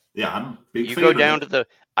totally. Yeah, I'm a big you fan go of down it. to the,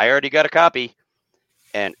 I already got a copy,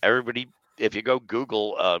 and everybody, if you go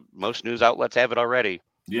Google, most news outlets have it already.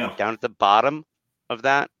 Yeah. Down at the bottom of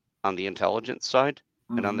that, on the intelligence side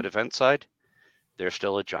and on the defense side, there's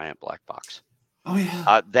still a giant black box. Oh,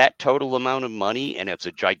 yeah. That total amount of money, and it's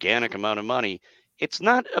a gigantic amount of money, it's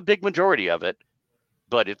not a big majority of it,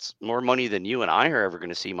 but it's more money than you and I are ever going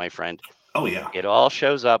to see, my friend. Oh, yeah. It all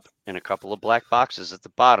shows up in a couple of black boxes at the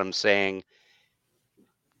bottom saying,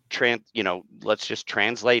 let's just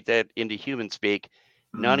translate that into human speak.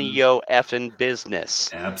 None of yo effing business.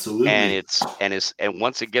 Absolutely. And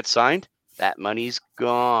once it gets signed, that money's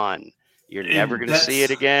gone. You're never going to see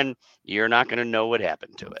it again. You're not going to know what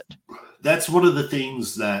happened to it. That's one of the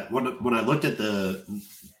things that when I looked at the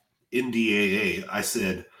NDAA, I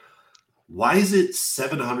said, why is it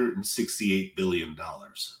 $768 billion?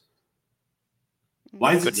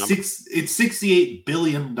 Why is it's $68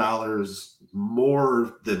 billion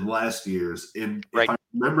more than last year's? And if I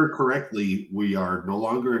remember correctly, we are no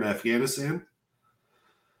longer in Afghanistan.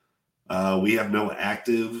 We have no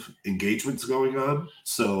active engagements going on.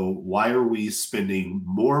 So why are we spending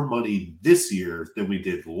more money this year than we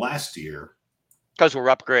did last year? Because we're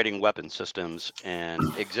upgrading weapon systems and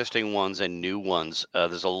existing ones and new ones.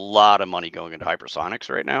 There's a lot of money going into hypersonics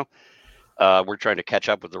right now. We're trying to catch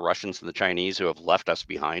up with the Russians and the Chinese who have left us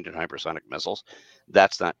behind in hypersonic missiles.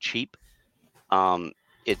 That's not cheap.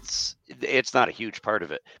 It's not a huge part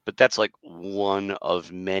of it, but that's like one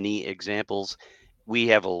of many examples. We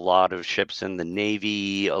have a lot of ships in the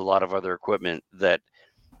Navy, a lot of other equipment that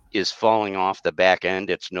is falling off the back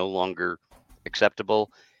end. It's no longer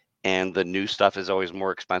acceptable. And the new stuff is always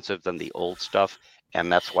more expensive than the old stuff.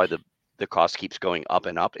 And that's why the cost keeps going up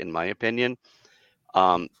and up, in my opinion.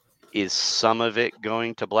 Is some of it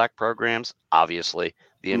going to black programs? Obviously,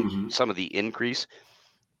 Mm-hmm. some of the increase,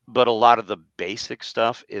 but a lot of the basic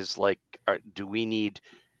stuff is like, do we need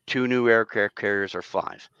 2 new aircraft carriers or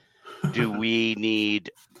 5? Do we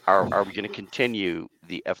need? Are we going to continue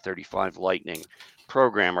the F-35 Lightning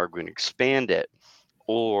program? Are we going to expand it,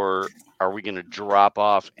 or are we going to drop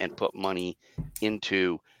off and put money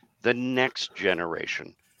into the next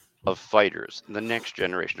generation of fighters, the next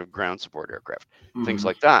generation of ground support aircraft, things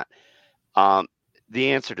like that? The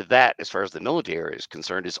answer to that, as far as the military is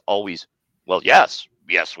concerned, is always, well, yes,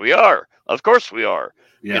 we are. Of course we are.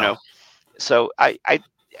 Yeah. You know, so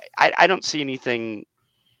I don't see anything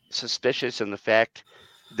suspicious in the fact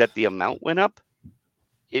that the amount went up.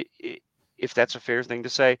 If that's a fair thing to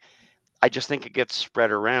say, I just think it gets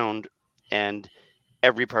spread around, and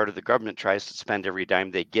every part of the government tries to spend every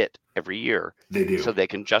dime they get every year. They do. So they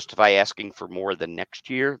can justify asking for more the next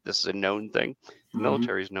year. This is a known thing. The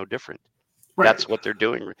military is no different. Right. That's what they're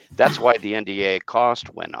doing. That's why the NDA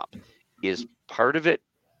cost went up. Is part of it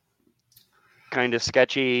kind of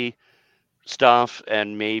sketchy stuff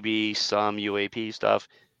and maybe some UAP stuff?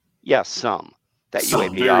 Yeah, some. That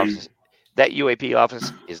UAP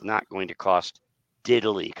office is not going to cost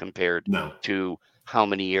diddly compared to how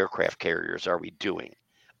many aircraft carriers are we doing?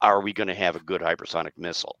 Are we going to have a good hypersonic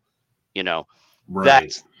missile? You know,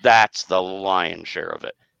 right. That's the lion's share of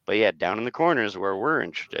it. But yeah, down in the corners where we're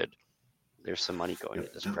interested, there's some money going to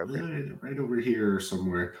this program. Right over here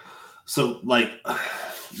somewhere. So, like,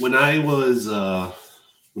 when I was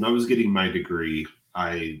getting my degree,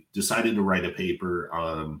 I decided to write a paper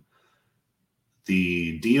on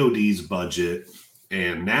the DoD's budget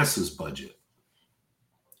and NASA's budget,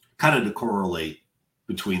 kind of to correlate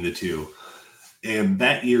between the two. And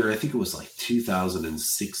that year, I think it was like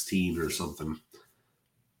 2016 or something,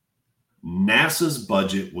 NASA's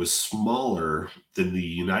budget was smaller than the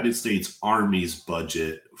United States Army's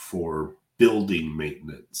budget for building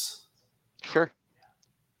maintenance. Sure.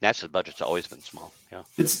 NASA's budget's always been small. Yeah.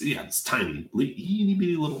 It's tiny.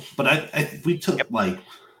 Itty little. But we took like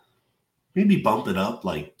maybe bump it up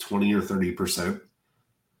like 20 or 30%.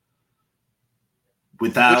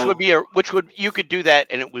 Without you could do that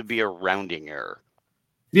and it would be a rounding error.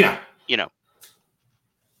 Yeah. You know.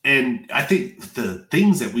 And I think the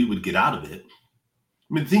things that we would get out of it,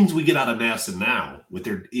 I mean, things we get out of NASA now with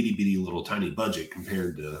their itty bitty little tiny budget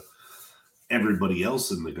compared to everybody else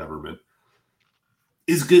in the government,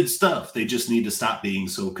 is good stuff. They just need to stop being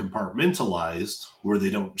so compartmentalized where they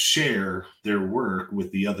don't share their work with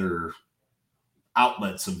the other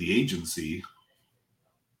outlets of the agency.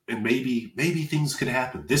 And maybe things could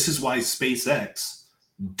happen. This is why SpaceX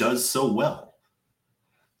does so well,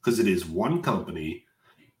 because it is one company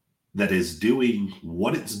that is doing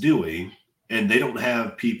what it's doing, and they don't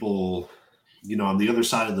have people, on the other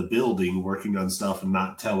side of the building working on stuff and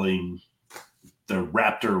not telling the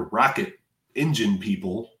Raptor rocket engine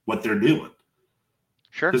people what they're doing.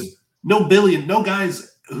 Sure. Because no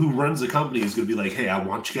guys who runs the company is going to be like, hey, I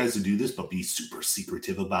want you guys to do this, but be super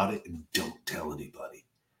secretive about it and don't tell anybody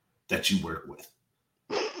that you work with.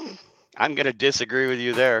 I'm going to disagree with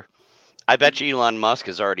you there. I bet you Elon Musk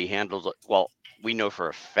has already handled it. Well, we know for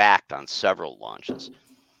a fact on several launches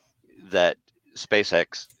that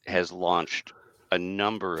SpaceX has launched a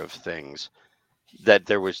number of things that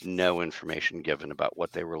there was no information given about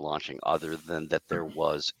what they were launching other than that there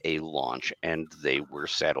was a launch and they were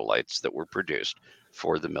satellites that were produced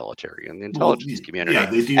for the military and the intelligence community. Yeah,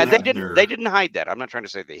 they do. And they didn't hide that. I'm not trying to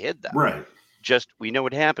say they hid that. Right. Just we know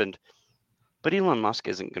what happened. But Elon Musk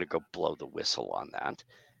isn't going to go blow the whistle on that.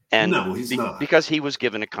 And no, he's not. Because he was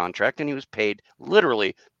given a contract and he was paid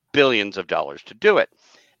literally billions of dollars to do it.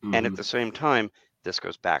 Mm-hmm. And at the same time, this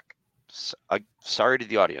goes back. Sorry to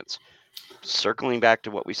the audience. Circling back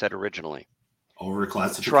to what we said originally.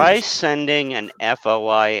 Overclassification. Try sending an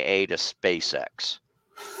FOIA to SpaceX.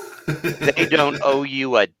 They don't owe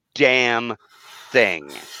you a damn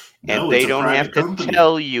thing. And they don't have to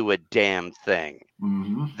tell you a damn thing.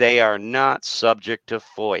 Mm-hmm. They are not subject to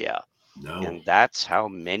FOIA. No. And that's how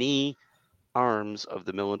many arms of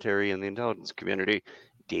the military and the intelligence community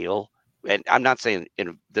deal. And I'm not saying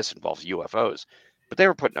this involves UFOs, but they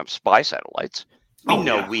were putting up spy satellites.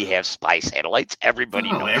 We have spy satellites.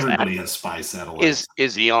 Everybody knows everybody has spy satellites.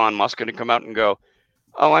 Is Elon Musk going to come out and go,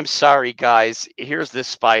 oh, I'm sorry, guys. Here's this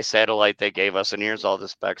spy satellite they gave us, and here's all the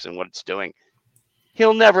specs and what it's doing.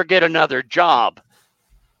 He'll never get another job.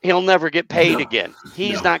 He'll never get paid again.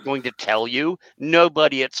 He's not going to tell you.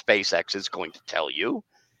 Nobody at SpaceX is going to tell you.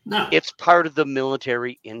 No. It's part of the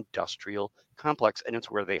military industrial complex, and it's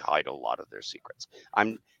where they hide a lot of their secrets.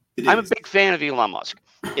 I'm a big fan of Elon Musk.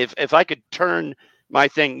 If I could turn My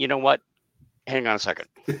thing, you know what? Hang on a second.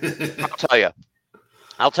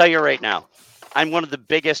 I'll tell you right now. I'm one of the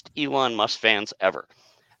biggest Elon Musk fans ever.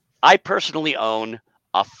 I personally own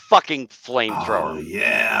a fucking flamethrower. Oh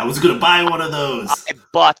yeah, I was gonna buy one of those. I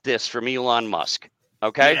bought this from Elon Musk.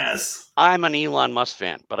 Okay? Yes. I'm an Elon Musk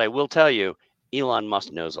fan, but I will tell you, Elon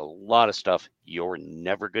Musk knows a lot of stuff you're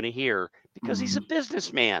never going to hear because he's a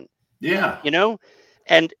businessman. Yeah. You know?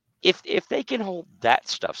 And if they can hold that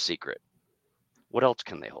stuff secret, what else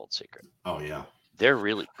can they hold secret? Oh yeah. They're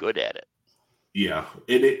really good at it. Yeah.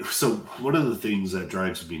 So one of the things that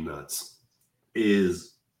drives me nuts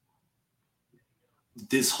is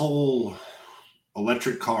this whole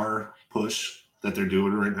electric car push that they're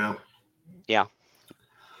doing right now. Yeah.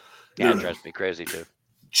 Yeah, it drives me crazy too.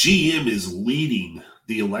 GM is leading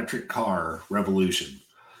the electric car revolution.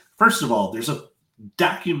 First of all, there's a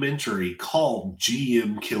documentary called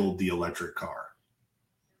GM Killed the Electric Car.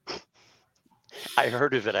 I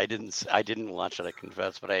heard of it. I didn't watch it, I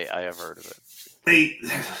confess, but I have heard of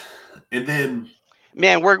it. And then,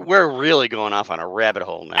 man, we're really going off on a rabbit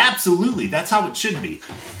hole now. Absolutely, that's how it should be.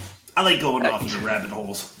 I like going off into rabbit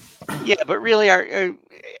holes. Yeah, but really,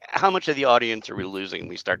 how much of the audience are we losing when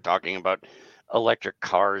we start talking about electric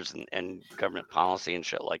cars and government policy and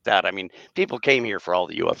shit like that? I mean, people came here for all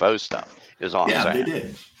the UFO stuff. Is all I'm saying. Yeah, they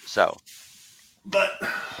did. So, but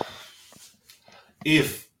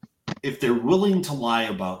if they're willing to lie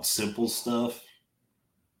about simple stuff,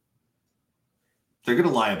 they're going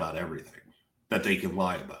to lie about everything that they can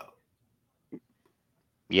lie about.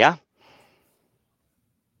 Yeah.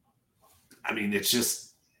 I mean, it's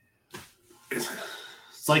just, it's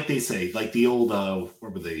like they say, like the old,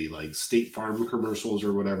 what were they, like State Farm commercials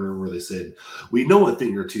or whatever, where they said, we know a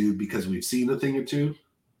thing or two because we've seen a thing or two.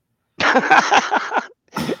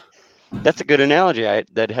 That's a good analogy.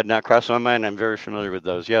 That had not crossed my mind. I'm very familiar with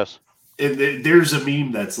those. Yes. And there's a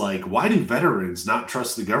meme that's like, why do veterans not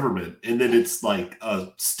trust the government? And then it's like a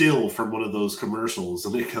still from one of those commercials.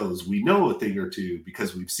 And it goes, we know a thing or two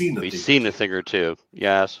because we've seen a thing or two.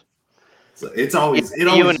 Yes. So it always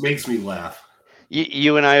makes me laugh.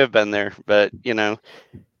 You and I have been there, but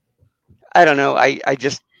I don't know. I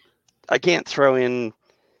can't throw in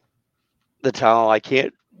the towel. I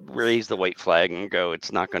can't raise the white flag and go,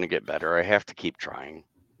 it's not going to get better. I have to keep trying.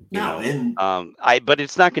 But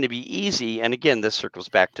it's not going to be easy. And again, this circles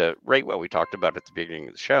back to right what we talked about at the beginning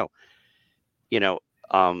of the show.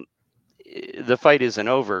 The fight isn't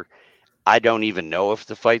over. I don't even know if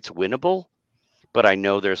the fight's winnable, but I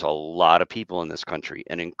know there's a lot of people in this country,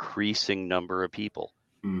 an increasing number of people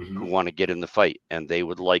who want to get in the fight, and they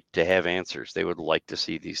would like to have answers. They would like to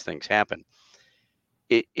see these things happen.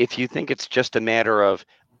 If you think it's just a matter of,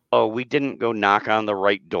 oh, we didn't go knock on the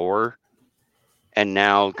right door, and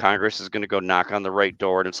now Congress is going to go knock on the right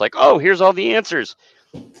door, and it's like, oh, here's all the answers.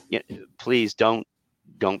 Please don't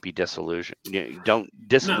be disillusioned. Don't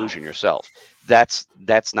disillusion yourself. That's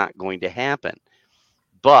not going to happen.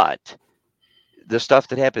 But the stuff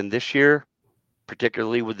that happened this year,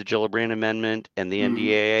 particularly with the Gillibrand Amendment and the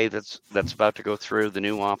NDAA that's about to go through, the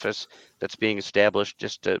new office that's being established,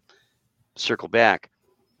 just to circle back,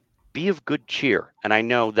 be of good cheer. And I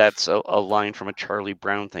know that's a line from a Charlie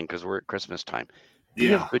Brown thing because we're at Christmas time.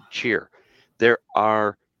 Be of good cheer. There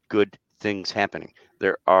are good things happening.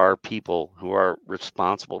 There are people who are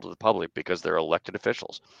responsible to the public because they're elected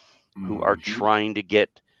officials who are trying to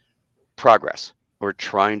get progress. We're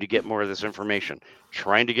trying to get more of this information,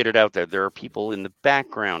 trying to get it out there. There are people in the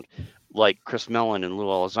background like Chris Mellon and Lou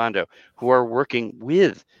Elizondo who are working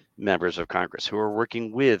with members of Congress, who are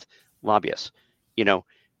working with lobbyists,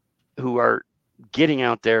 who are getting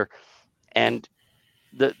out there. And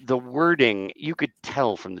the wording, you could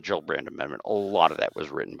tell from the Gillibrand Amendment, a lot of that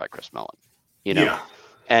was written by Chris Mellon,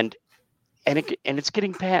 and it's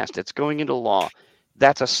getting passed. It's going into law.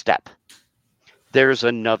 That's a step. There's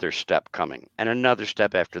another step coming, and another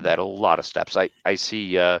step after that. A lot of steps. I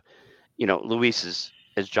see. Luis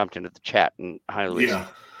has jumped into the chat, and hi, Luis. Yeah.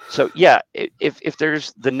 So yeah, if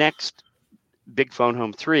there's the next big phone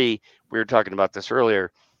home 3, we were talking about this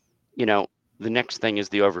earlier. The next thing is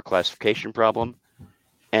the overclassification problem,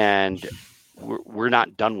 and we're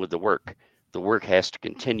not done with the work. The work has to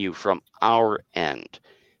continue from our end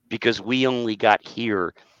because we only got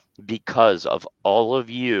here because of all of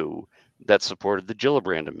you that supported the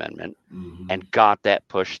Gillibrand Amendment and got that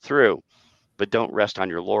pushed through. But don't rest on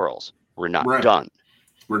your laurels. We're not done.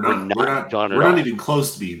 We're not done. We're not even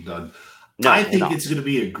close to being done. No, I think it's going to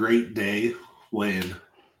be a great day when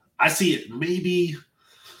I see it. Maybe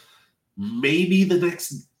the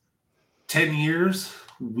next 10 years,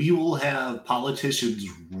 we will have politicians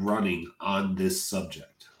running on this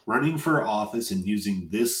subject. running for office and using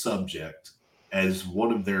this subject as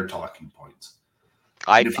one of their talking points.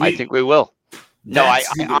 I think we will. No, I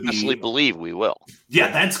honestly be, believe we will.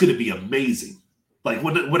 Yeah, that's going to be amazing. Like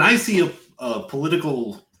when I see a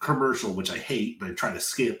political commercial, which I hate, and I try to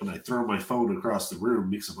skip, and I throw my phone across the room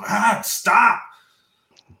because I'm stop.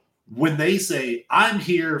 When they say, I'm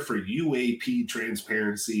here for UAP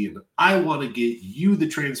transparency and I want to get you the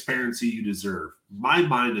transparency you deserve, my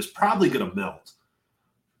mind is probably going to melt.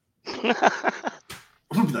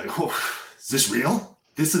 I'm be like, oh, is this real?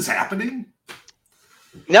 This is happening?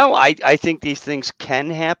 No, I think these things can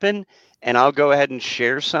happen. And I'll go ahead and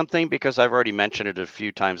share something because I've already mentioned it a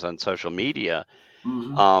few times on social media.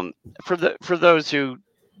 Mm-hmm. For those who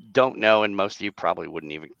don't know, and most of you probably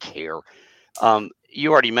wouldn't even care,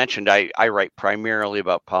 you already mentioned I write primarily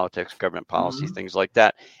about politics, government policy, mm-hmm. things like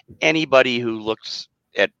that. Anybody who looks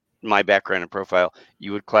at my background and profile,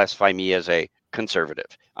 you would classify me as a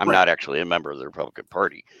conservative. I'm right. Not actually a member of the Republican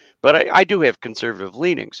Party, but I do have conservative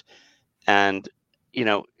leanings. And, you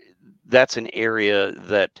know, that's an area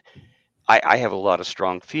that I have a lot of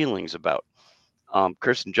strong feelings about.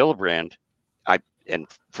 Kirsten Gillibrand, and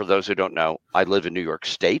for those who don't know, I live in New York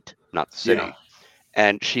State, not the city. Yeah.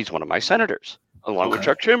 And she's one of my senators, along with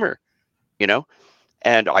Chuck Schumer, you know,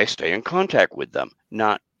 and I stay in contact with them,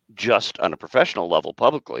 not just on a professional level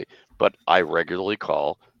publicly, but I regularly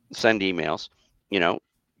call, send emails, you know,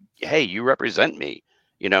 hey, you represent me,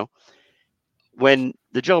 you know. When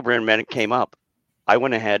the Gillibrand amendment came up, I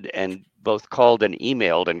went ahead and both called and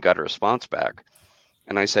emailed and got a response back.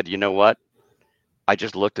 And I said, you know what? I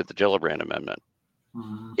just looked at the Gillibrand amendment.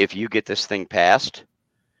 Mm-hmm. If you get this thing passed,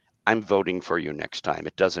 I'm voting for you next time.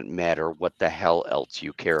 It doesn't matter what the hell else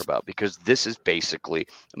you care about, because this is basically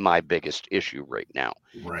my biggest issue right now.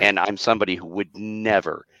 Right. And I'm somebody who would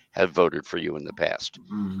never have voted for you in the past.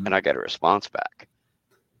 Mm-hmm. And I got a response back,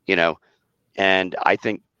 you know, and I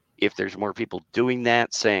think if there's more people doing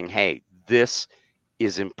that, saying, hey, this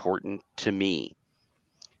is important to me.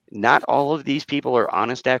 Not all of these people are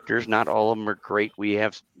honest actors. Not all of them are great. We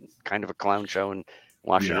have kind of a clown show in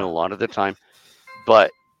Washington a lot of the time.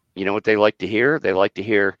 But you know what they like to hear? They like to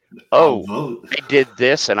hear, oh, I did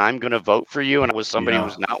this and I'm going to vote for you. And it was somebody who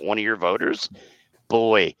was not one of your voters.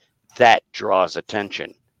 Boy, that draws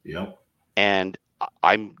attention. Yep. And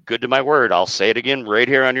I'm good to my word. I'll say it again right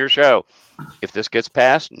here on your show. If this gets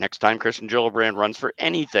passed, next time Kirsten Gillibrand runs for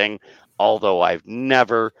anything, although I've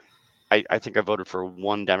never, I think I voted for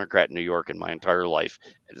one Democrat in New York in my entire life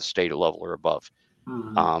at the state level or above,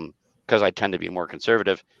 because I tend to be more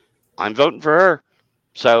conservative. I'm voting for her.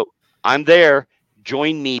 So I'm there.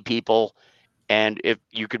 Join me, people. And if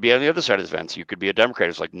you could be on the other side of the fence, you could be a Democrat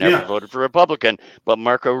who's like never voted for a Republican, but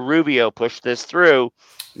Marco Rubio pushed this through.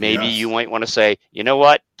 Maybe you might want to say, you know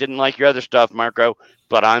what? Didn't like your other stuff, Marco,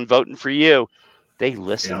 but I'm voting for you. They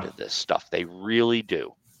listen to this stuff. They really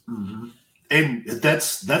do. Mm-hmm. And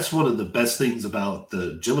that's one of the best things about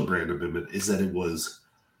the Gillibrand amendment is that it was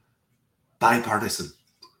bipartisan.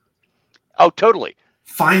 Oh, totally.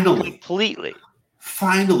 Finally. Completely.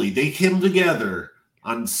 Finally, they came together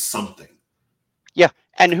on something. Yeah,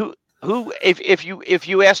 and who if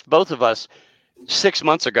you asked both of us 6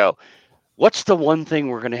 months ago, what's the one thing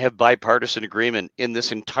we're going to have bipartisan agreement in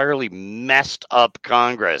this entirely messed up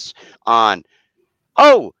Congress on?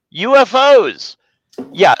 Oh, UFOs.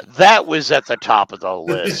 Yeah, that was at the top of the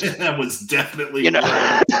list. That was definitely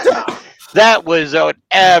that was what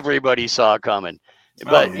everybody saw coming.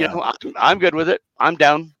 But you know, I'm good with it. I'm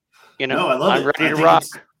down. You know, I love I'm ready to rock.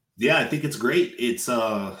 I think it's great. It's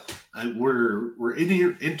we're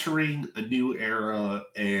entering a new era,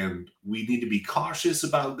 and we need to be cautious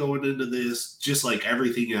about going into this, just like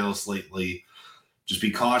everything else lately. Just be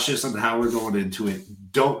cautious on how we're going into it.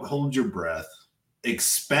 Don't hold your breath.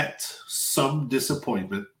 Expect some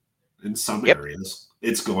disappointment in some areas.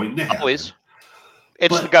 It's going to happen. Always.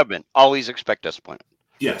 It's the government. Always expect disappointment.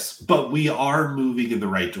 Yes, but we are moving in the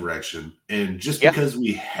right direction. And just because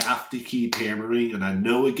we have to keep hammering, and I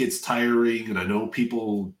know it gets tiring, and I know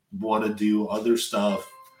people want to do other stuff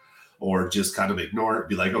or just kind of ignore it,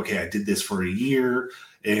 be like, okay, I did this for a year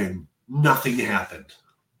and nothing happened.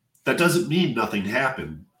 That doesn't mean nothing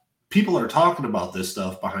happened. People are talking about this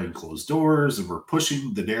stuff behind closed doors, and we're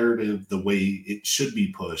pushing the narrative the way it should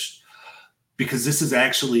be pushed, because this is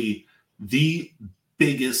actually the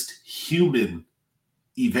biggest human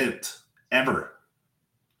event ever.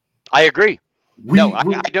 I agree.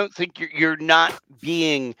 I don't think you're not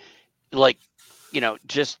being like, you know,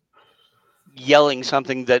 just yelling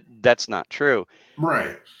something that's not true.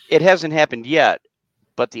 Right. It hasn't happened yet,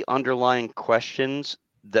 but the underlying questions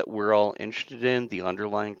that we're all interested in, the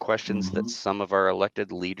underlying questions that some of our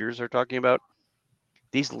elected leaders are talking about,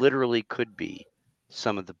 these literally could be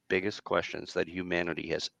some of the biggest questions that humanity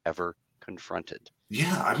has ever confronted.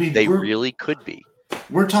 Yeah, I mean, they really could be.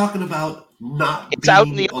 We're talking about not It's out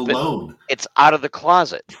in being the open. alone. It's out of the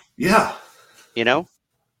closet. Yeah. You know?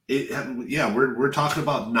 We're talking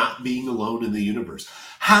about not being alone in the universe.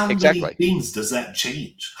 How many things does that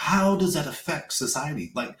change? How does that affect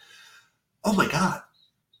society? Like, oh my God,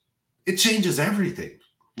 it changes everything.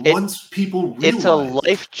 Once people realize it's a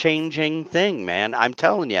life-changing thing, man. I'm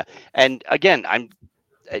telling you. And again,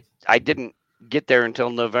 I didn't get there until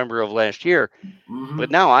November of last year, but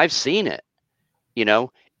now I've seen it. You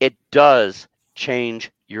know, it does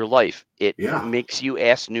change your life. It makes you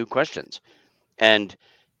ask new questions. And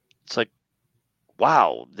it's like,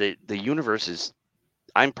 wow, the universe is,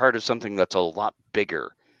 I'm part of something that's a lot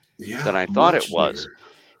bigger than I thought it was.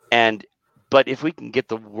 But if we can get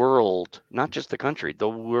the world, not just the country, the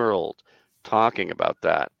world talking about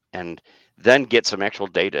that, and then get some actual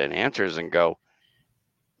data and answers and go,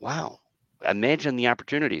 wow, imagine the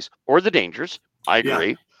opportunities or the dangers. I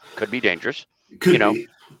agree. Could be dangerous. Could be.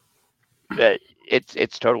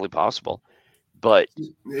 It's totally possible. But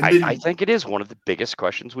I think it is one of the biggest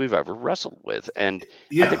questions we've ever wrestled with. And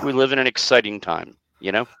I think we live in an exciting time,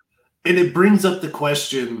 you know? And it brings up the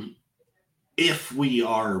question, if we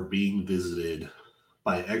are being visited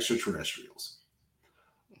by extraterrestrials,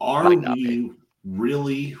 are we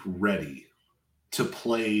really ready to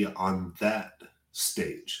play on that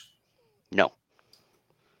stage? No.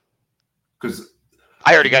 Because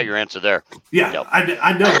I already got your answer there. Yeah, no.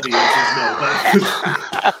 I know the answer is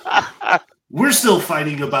no, but we're still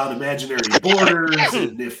fighting about imaginary borders,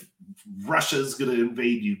 and if Russia's going to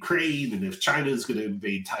invade Ukraine, and if China's going to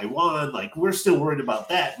invade Taiwan, like, we're still worried about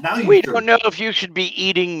that. Now we don't know if you should be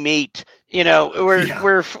eating meat. You know,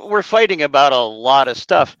 we're fighting about a lot of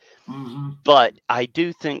stuff, but I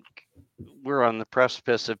do think we're on the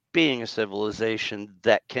precipice of being a civilization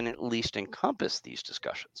that can at least encompass these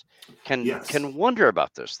discussions, can wonder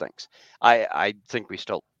about those things. I think we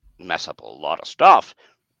still mess up a lot of stuff,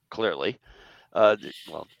 clearly. Well,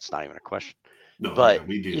 it's not even a question. No, but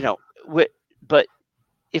we do. You know, but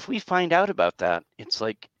if we find out about that, it's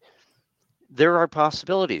like there are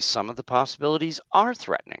possibilities. Some of the possibilities are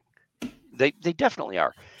threatening. They definitely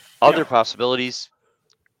are. Other possibilities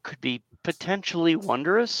could be potentially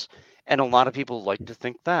wondrous, and a lot of people like to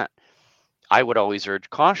think that. I would always urge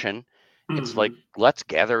caution. It's like, let's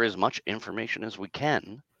gather as much information as we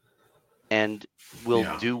can, and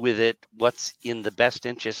we'll do with it what's in the best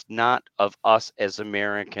interest, not of us as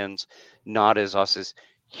Americans, not as us as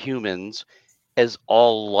humans, as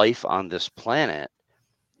all life on this planet.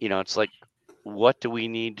 You know, it's like, what do we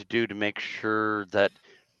need to do to make sure that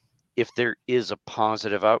if there is a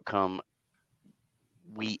positive outcome,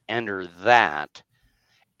 we enter that?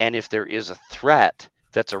 And if there is a threat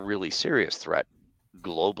that's a really serious threat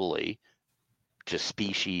globally to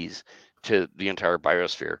species, to the entire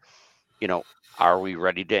biosphere, you know, are we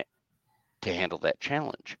ready to handle that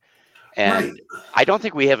challenge? And I don't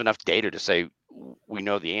think we have enough data to say we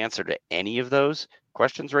know the answer to any of those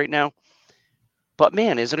questions right now. But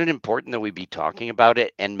man, isn't it important that we be talking about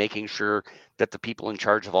it and making sure that the people in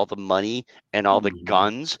charge of all the money and all the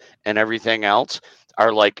guns and everything else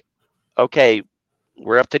are like, okay,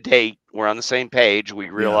 we're up to date. We're on the same page. We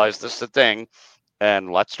realize this is the thing,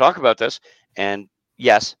 and let's talk about this. And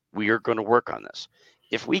yes, we are going to work on this.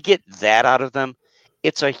 If we get that out of them,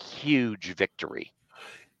 it's a huge victory.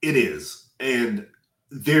 It is. And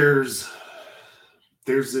there's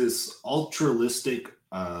this ultralistic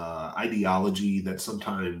ideology that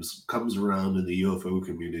sometimes comes around in the UFO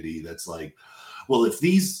community that's like, well, if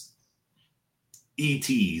these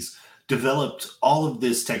ETs developed all of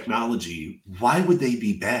this technology, why would they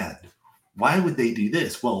be bad? Why would they do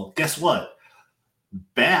this? Well, guess what?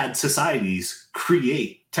 Bad societies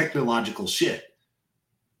create technological shit.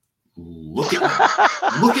 Look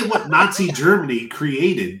at what Nazi Germany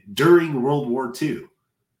created during World War II.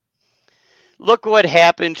 Look what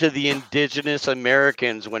happened to the indigenous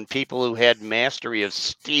Americans when people who had mastery of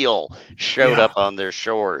steel showed up on their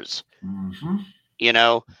shores. You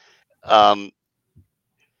know,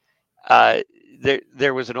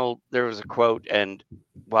 there was a quote, and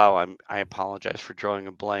wow, I apologize for drawing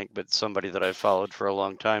a blank, but somebody that I followed for a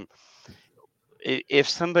long time. If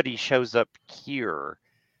somebody shows up here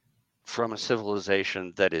from a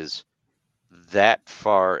civilization that is that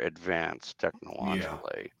far advanced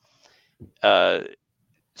technologically,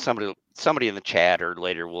 somebody in the chat or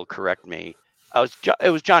later will correct me. It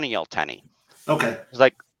was Johnny L. Tenney. Okay. It was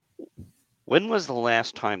like, When was the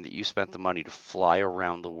last time that you spent the money to fly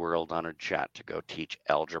around the world on a jet to go teach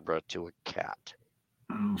algebra to a cat?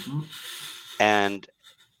 Mm-hmm. And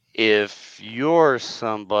if you're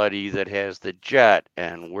somebody that has the jet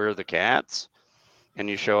and we're the cats, and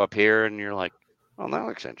you show up here and you're like, oh, that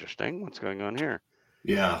looks interesting. What's going on here?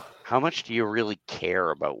 Yeah, How much do you really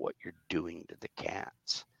care about what you're doing to the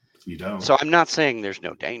cats? you don't. So I'm not saying there's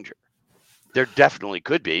no danger. There definitely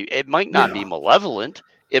could be. It might not be malevolent.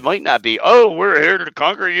 It might not be, oh, we're here to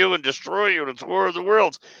conquer you and destroy you and it's War of the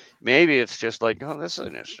Worlds. Maybe it's just like, oh, this is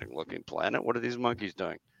an interesting looking planet. What are these monkeys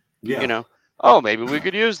doing? Yeah. You know, oh, maybe we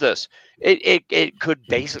could use this. It could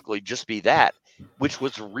basically just be that, which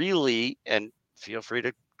was really, and feel free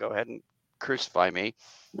to go ahead and crucify me.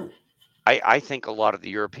 I think a lot of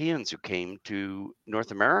the Europeans who came to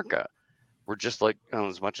North America were just like, oh,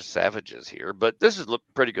 as much as savages here, but this is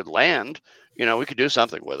pretty good land. You know, we could do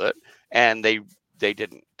something with it. And they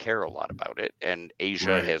didn't care a lot about it. And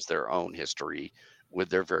Asia has their own history with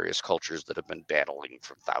their various cultures that have been battling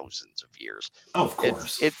for thousands of years. Of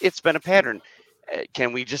course. It's been a pattern.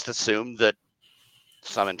 Can we just assume that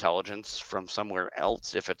some intelligence from somewhere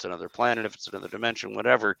else, if it's another planet, if it's another dimension,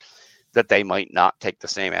 whatever, that they might not take the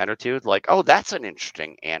same attitude? Like, oh, that's an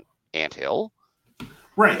interesting anthill.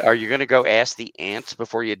 Right. Are you going to go ask the ants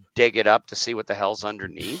before you dig it up to see what the hell's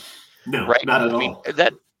underneath? No, right? not at all.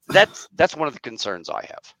 That's one of the concerns I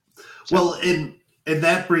have. So. Well, and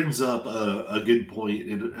that brings up a good point.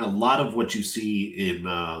 And a lot of what you see in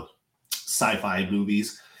sci-fi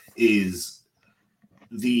movies is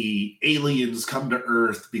the aliens come to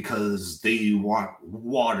Earth because they want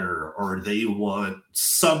water or they want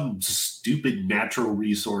some stupid natural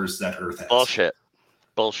resource that Earth has.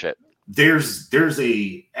 Bullshit. There's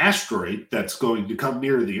a asteroid that's going to come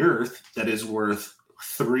near the Earth that is worth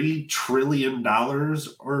 $3 trillion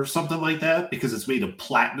or something like that because it's made of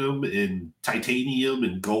platinum and titanium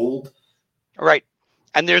and gold. Right.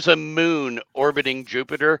 And there's a moon orbiting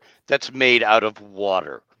Jupiter that's made out of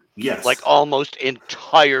water. Yes. Like almost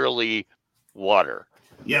entirely water.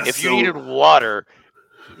 Yes. If you needed water,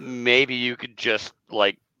 maybe you could just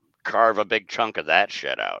like carve a big chunk of that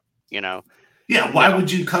shit out, you know? Yeah, why would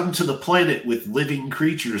you come to the planet with living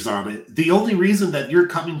creatures on it? The only reason that you're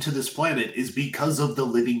coming to this planet is because of the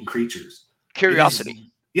living creatures.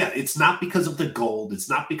 Curiosity. It's not because of the gold. It's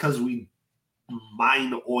not because we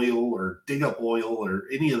mine oil or dig up oil or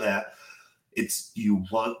any of that. It's you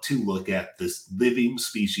want to look at this living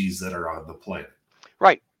species that are on the planet.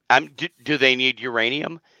 Right. Do they need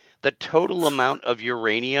uranium? The total amount of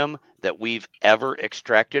uranium that we've ever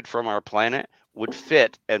extracted from our planet would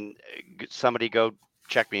fit, and somebody go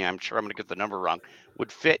check me, I'm sure I'm going to get the number wrong, would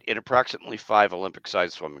fit in approximately 5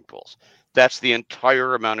 Olympic-sized swimming pools. That's the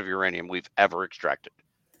entire amount of uranium we've ever extracted.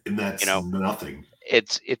 And that's nothing.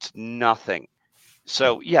 It's nothing.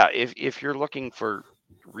 So, yeah, if you're looking for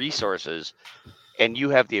resources and you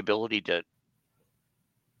have the ability to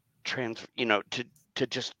to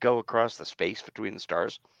just go across the space between the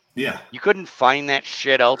stars. Yeah. You couldn't find that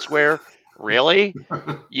shit elsewhere. Really?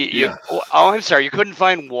 I'm sorry. You couldn't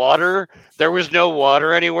find water. There was no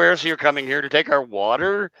water anywhere. So you're coming here to take our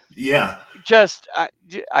water. Yeah. Just,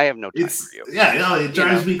 I have no time for you. Yeah. It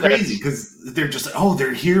drives me crazy because they're just,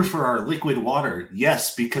 they're here for our liquid water.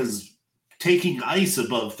 Yes. Because taking ice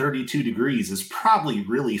above 32 degrees is probably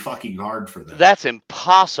really fucking hard for them. That's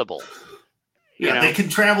impossible. They can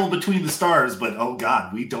travel between the stars, but oh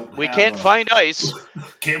god, we can't find ice.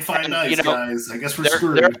 Can't find ice, guys. I guess we're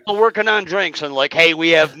screwed. They're still working on drinks and like, hey, we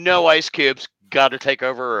have no ice cubes. Got to take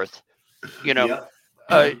over Earth.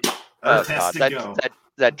 Earth has to go.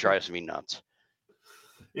 That drives me nuts.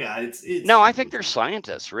 Yeah, it's no. I think they're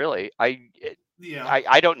scientists. Really, I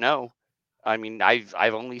don't know. I mean, I've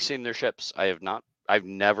only seen their ships. I've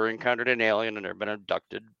never encountered an alien and never been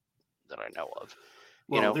abducted that I know of.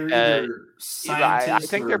 Well, they're either scientists. I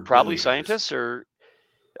think they're probably scientists or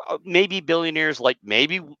maybe billionaires. Like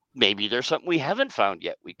maybe there's something we haven't found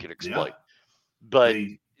yet we could exploit. Yeah. But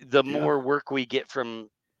the more work we get from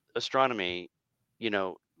astronomy,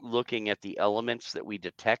 looking at the elements that we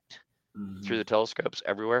detect through the telescopes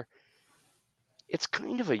everywhere, it's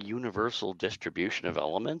kind of a universal distribution of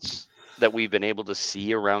elements that we've been able to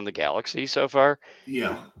see around the galaxy so far.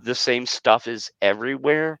 Yeah. The same stuff is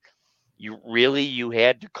everywhere. You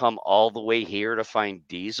had to come all the way here to find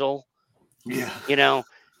diesel? Yeah.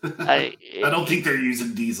 I don't think they're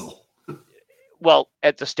using diesel. Well,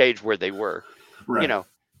 at the stage where they were. Right.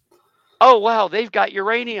 Oh, wow, they've got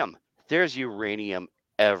uranium. There's uranium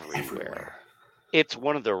everywhere. It's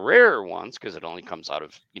one of the rarer ones because it only comes out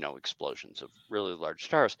of, explosions of really large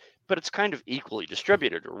stars. But it's kind of equally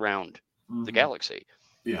distributed around the galaxy.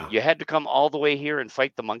 Yeah. You had to come all the way here and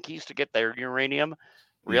fight the monkeys to get their uranium?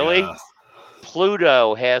 Really? Yeah.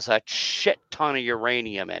 Pluto has a shit ton of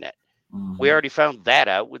uranium in it. We Mhm. already found that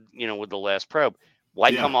out with the last probe. Why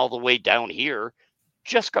Yeah. come all the way down here?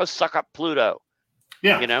 Just go suck up Pluto.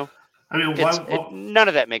 Yeah. You know, I mean, none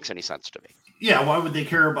of that makes any sense to me. yeah, why would they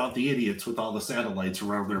care about the idiots with all the satellites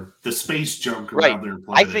around the space junk Right. around their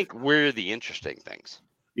I planet? think we're the interesting things.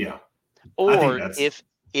 Yeah. I think Or that's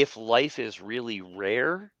if life is really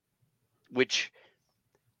rare, which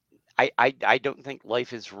I don't think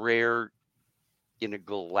life is rare in a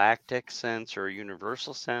galactic sense or a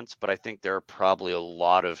universal sense, but I think there are probably a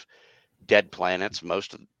lot of dead planets,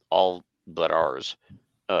 most of all but ours,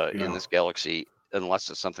 in yeah. this galaxy, unless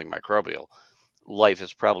it's something microbial. Life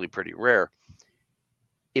is probably pretty rare.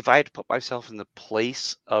 If I had to put myself in the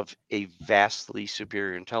place of a vastly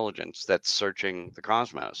superior intelligence that's searching the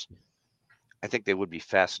cosmos, I think they would be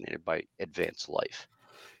fascinated by advanced life.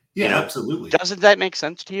 Yeah, absolutely. Doesn't that make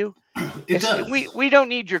sense to you? It does. We don't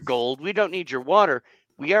need your gold. We don't need your water.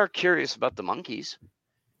 We are curious about the monkeys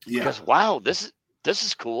Yeah. because wow, this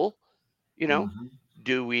is cool. Mhm.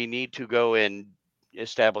 Do we need to go and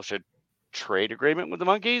establish a trade agreement with the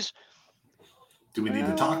monkeys? Do we need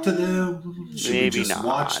to talk to them? Should we Maybe just not.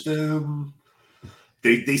 watch them?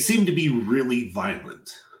 They seem to be really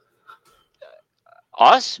violent.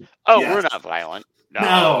 Us? Oh, Yes. we're not violent.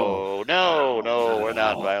 No. No, we're at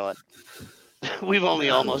not all. violent. We've only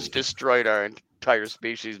No. almost destroyed our entire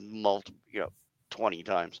species 20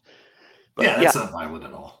 times. But Yeah, that's not violent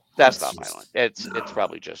at all. that's That's not just- violent. It's no.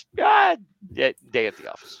 probably just day at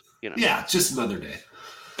the office. Yeah, just another day.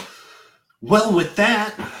 Well, with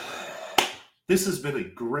that, this has been a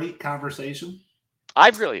great conversation.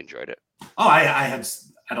 I've really enjoyed it. Oh, I had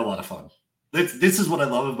a lot of fun. This is what I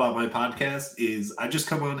love about my podcast is I just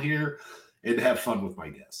come on here and have fun with my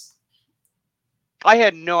guests. I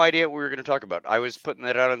had no idea what we were going to talk about. I was putting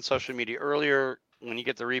that out on social media earlier. When you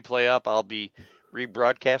get the replay up, I'll be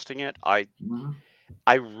rebroadcasting it.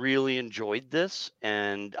 I really enjoyed this,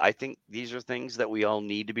 and I think these are things that we all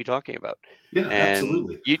need to be talking about. Yeah, and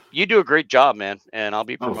absolutely. You do a great job, man, and I'll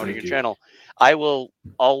be Oh, promoting thank your you. channel. I will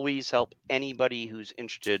always help anybody who's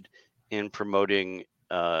interested in promoting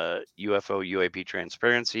UFO UAP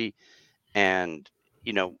transparency and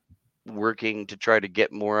working to try to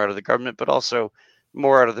get more out of the government, but also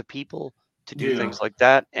more out of the people to do Yeah. things like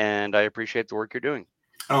that. And I appreciate the work you're doing.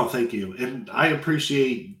 Oh, thank you. And I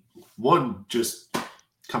appreciate just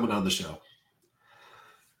coming on the show.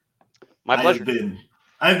 My pleasure.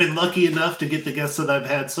 I've been lucky enough to get the guests that I've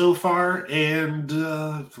had so far. And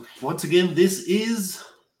once again, this is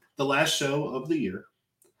the last show of the year.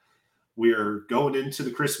 We're going into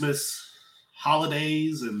the Christmas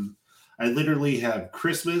holidays, and I literally have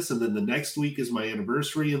Christmas, and then the next week is my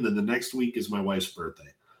anniversary, and then the next week is my wife's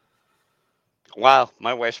birthday. Wow,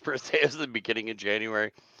 my wife's birthday is the beginning of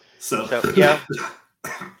January. So yeah.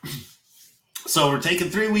 So we're taking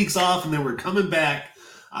 3 weeks off, and then we're coming back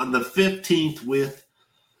on the 15th with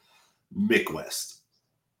Mick West.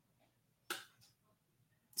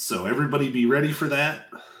 So everybody be ready for that.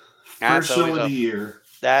 First show of the year.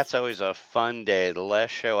 That's always a fun day. The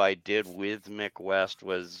last show I did with Mick West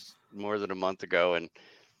was more than a month ago, and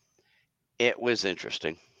it was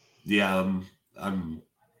interesting. Yeah, I'm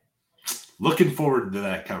looking forward to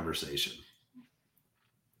that conversation.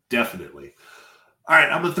 Definitely. All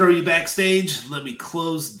right, I'm going to throw you backstage. Let me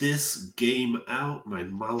close this game out. My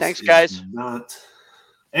mouse Thanks, guys. not...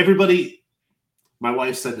 Everybody, my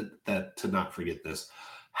wife said that to not forget this.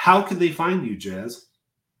 How can they find you, Jazz?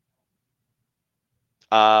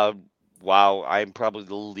 Wow, I'm probably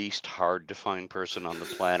the least hard to find person on the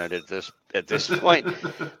planet at this point.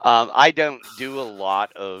 I don't do a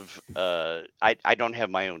lot of I don't have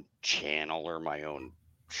my own channel or my own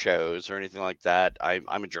shows or anything like that. I'm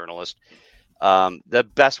a journalist. The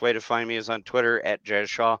best way to find me is on Twitter at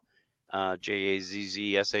Jazzshaw,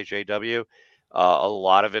 JAZZSHAW. A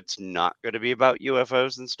lot of it's not going to be about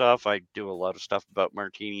UFOs and stuff. I do a lot of stuff about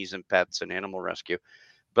martinis and pets and animal rescue,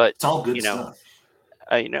 but it's all good stuff.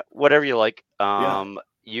 Whatever you like.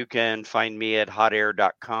 You can find me at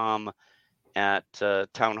hotair.com, at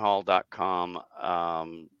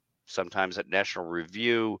townhall.com, sometimes at National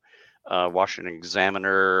Review, Washington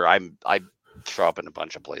Examiner. I show up in a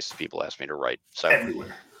bunch of places people ask me to write. So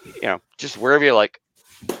everywhere. Just wherever you like.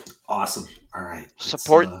 Awesome. All right.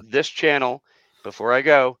 Support this channel. Before I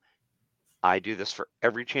go, I do this for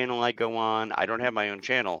every channel I go on. I don't have my own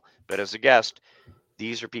channel, but as a guest,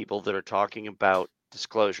 these are people that are talking about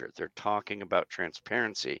disclosure. They're talking about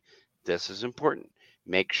transparency. This is important.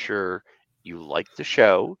 Make sure you like the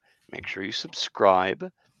show. Make sure you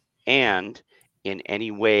subscribe. And in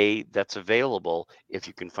any way that's available. If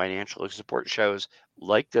you can financially support shows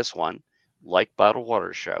like this one, like Bottled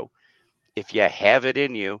Water Show, if you have it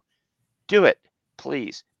in you, do it,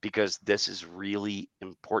 please, because this is really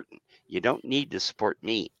important. You don't need to support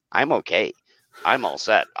me. I'm okay. I'm all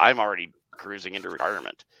set. I'm already cruising into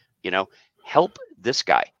retirement. Help this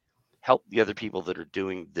guy. Help the other people that are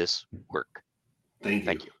doing this work. Thank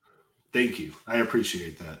you. Thank you. I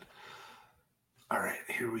appreciate that. All right,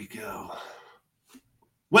 here we go.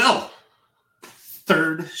 Well,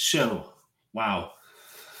 third show. Wow.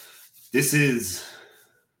 This is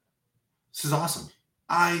awesome.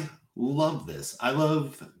 I love this. I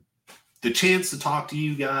love the chance to talk to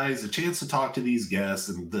you guys, the chance to talk to these guests,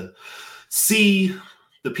 and to see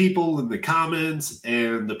the people in the comments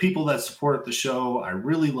and the people that support the show. I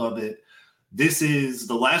really love it. This is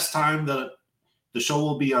the last time that the show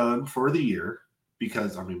will be on for the year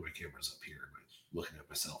because, my camera's up here. I'm looking at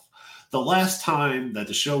myself. The last time that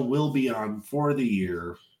the show will be on for the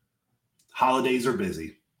year. Holidays are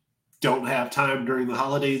busy. Don't have time during the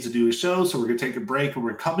holidays to do a show, so we're going to take a break, and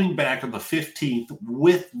we're coming back on the 15th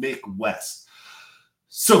with Mick West.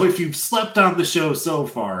 So if you've slept on the show so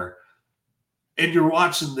far and you're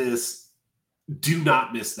watching this, do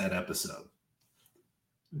not miss that episode.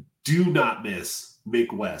 Do not miss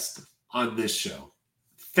Mick West on this show.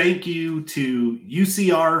 Thank you to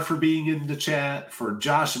UCR for being in the chat, for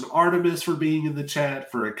Josh and Artemis for being in the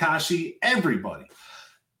chat, for Akashi, everybody,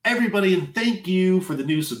 and thank you for the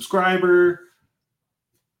new subscriber.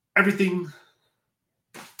 Everything.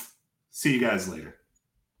 See you guys later.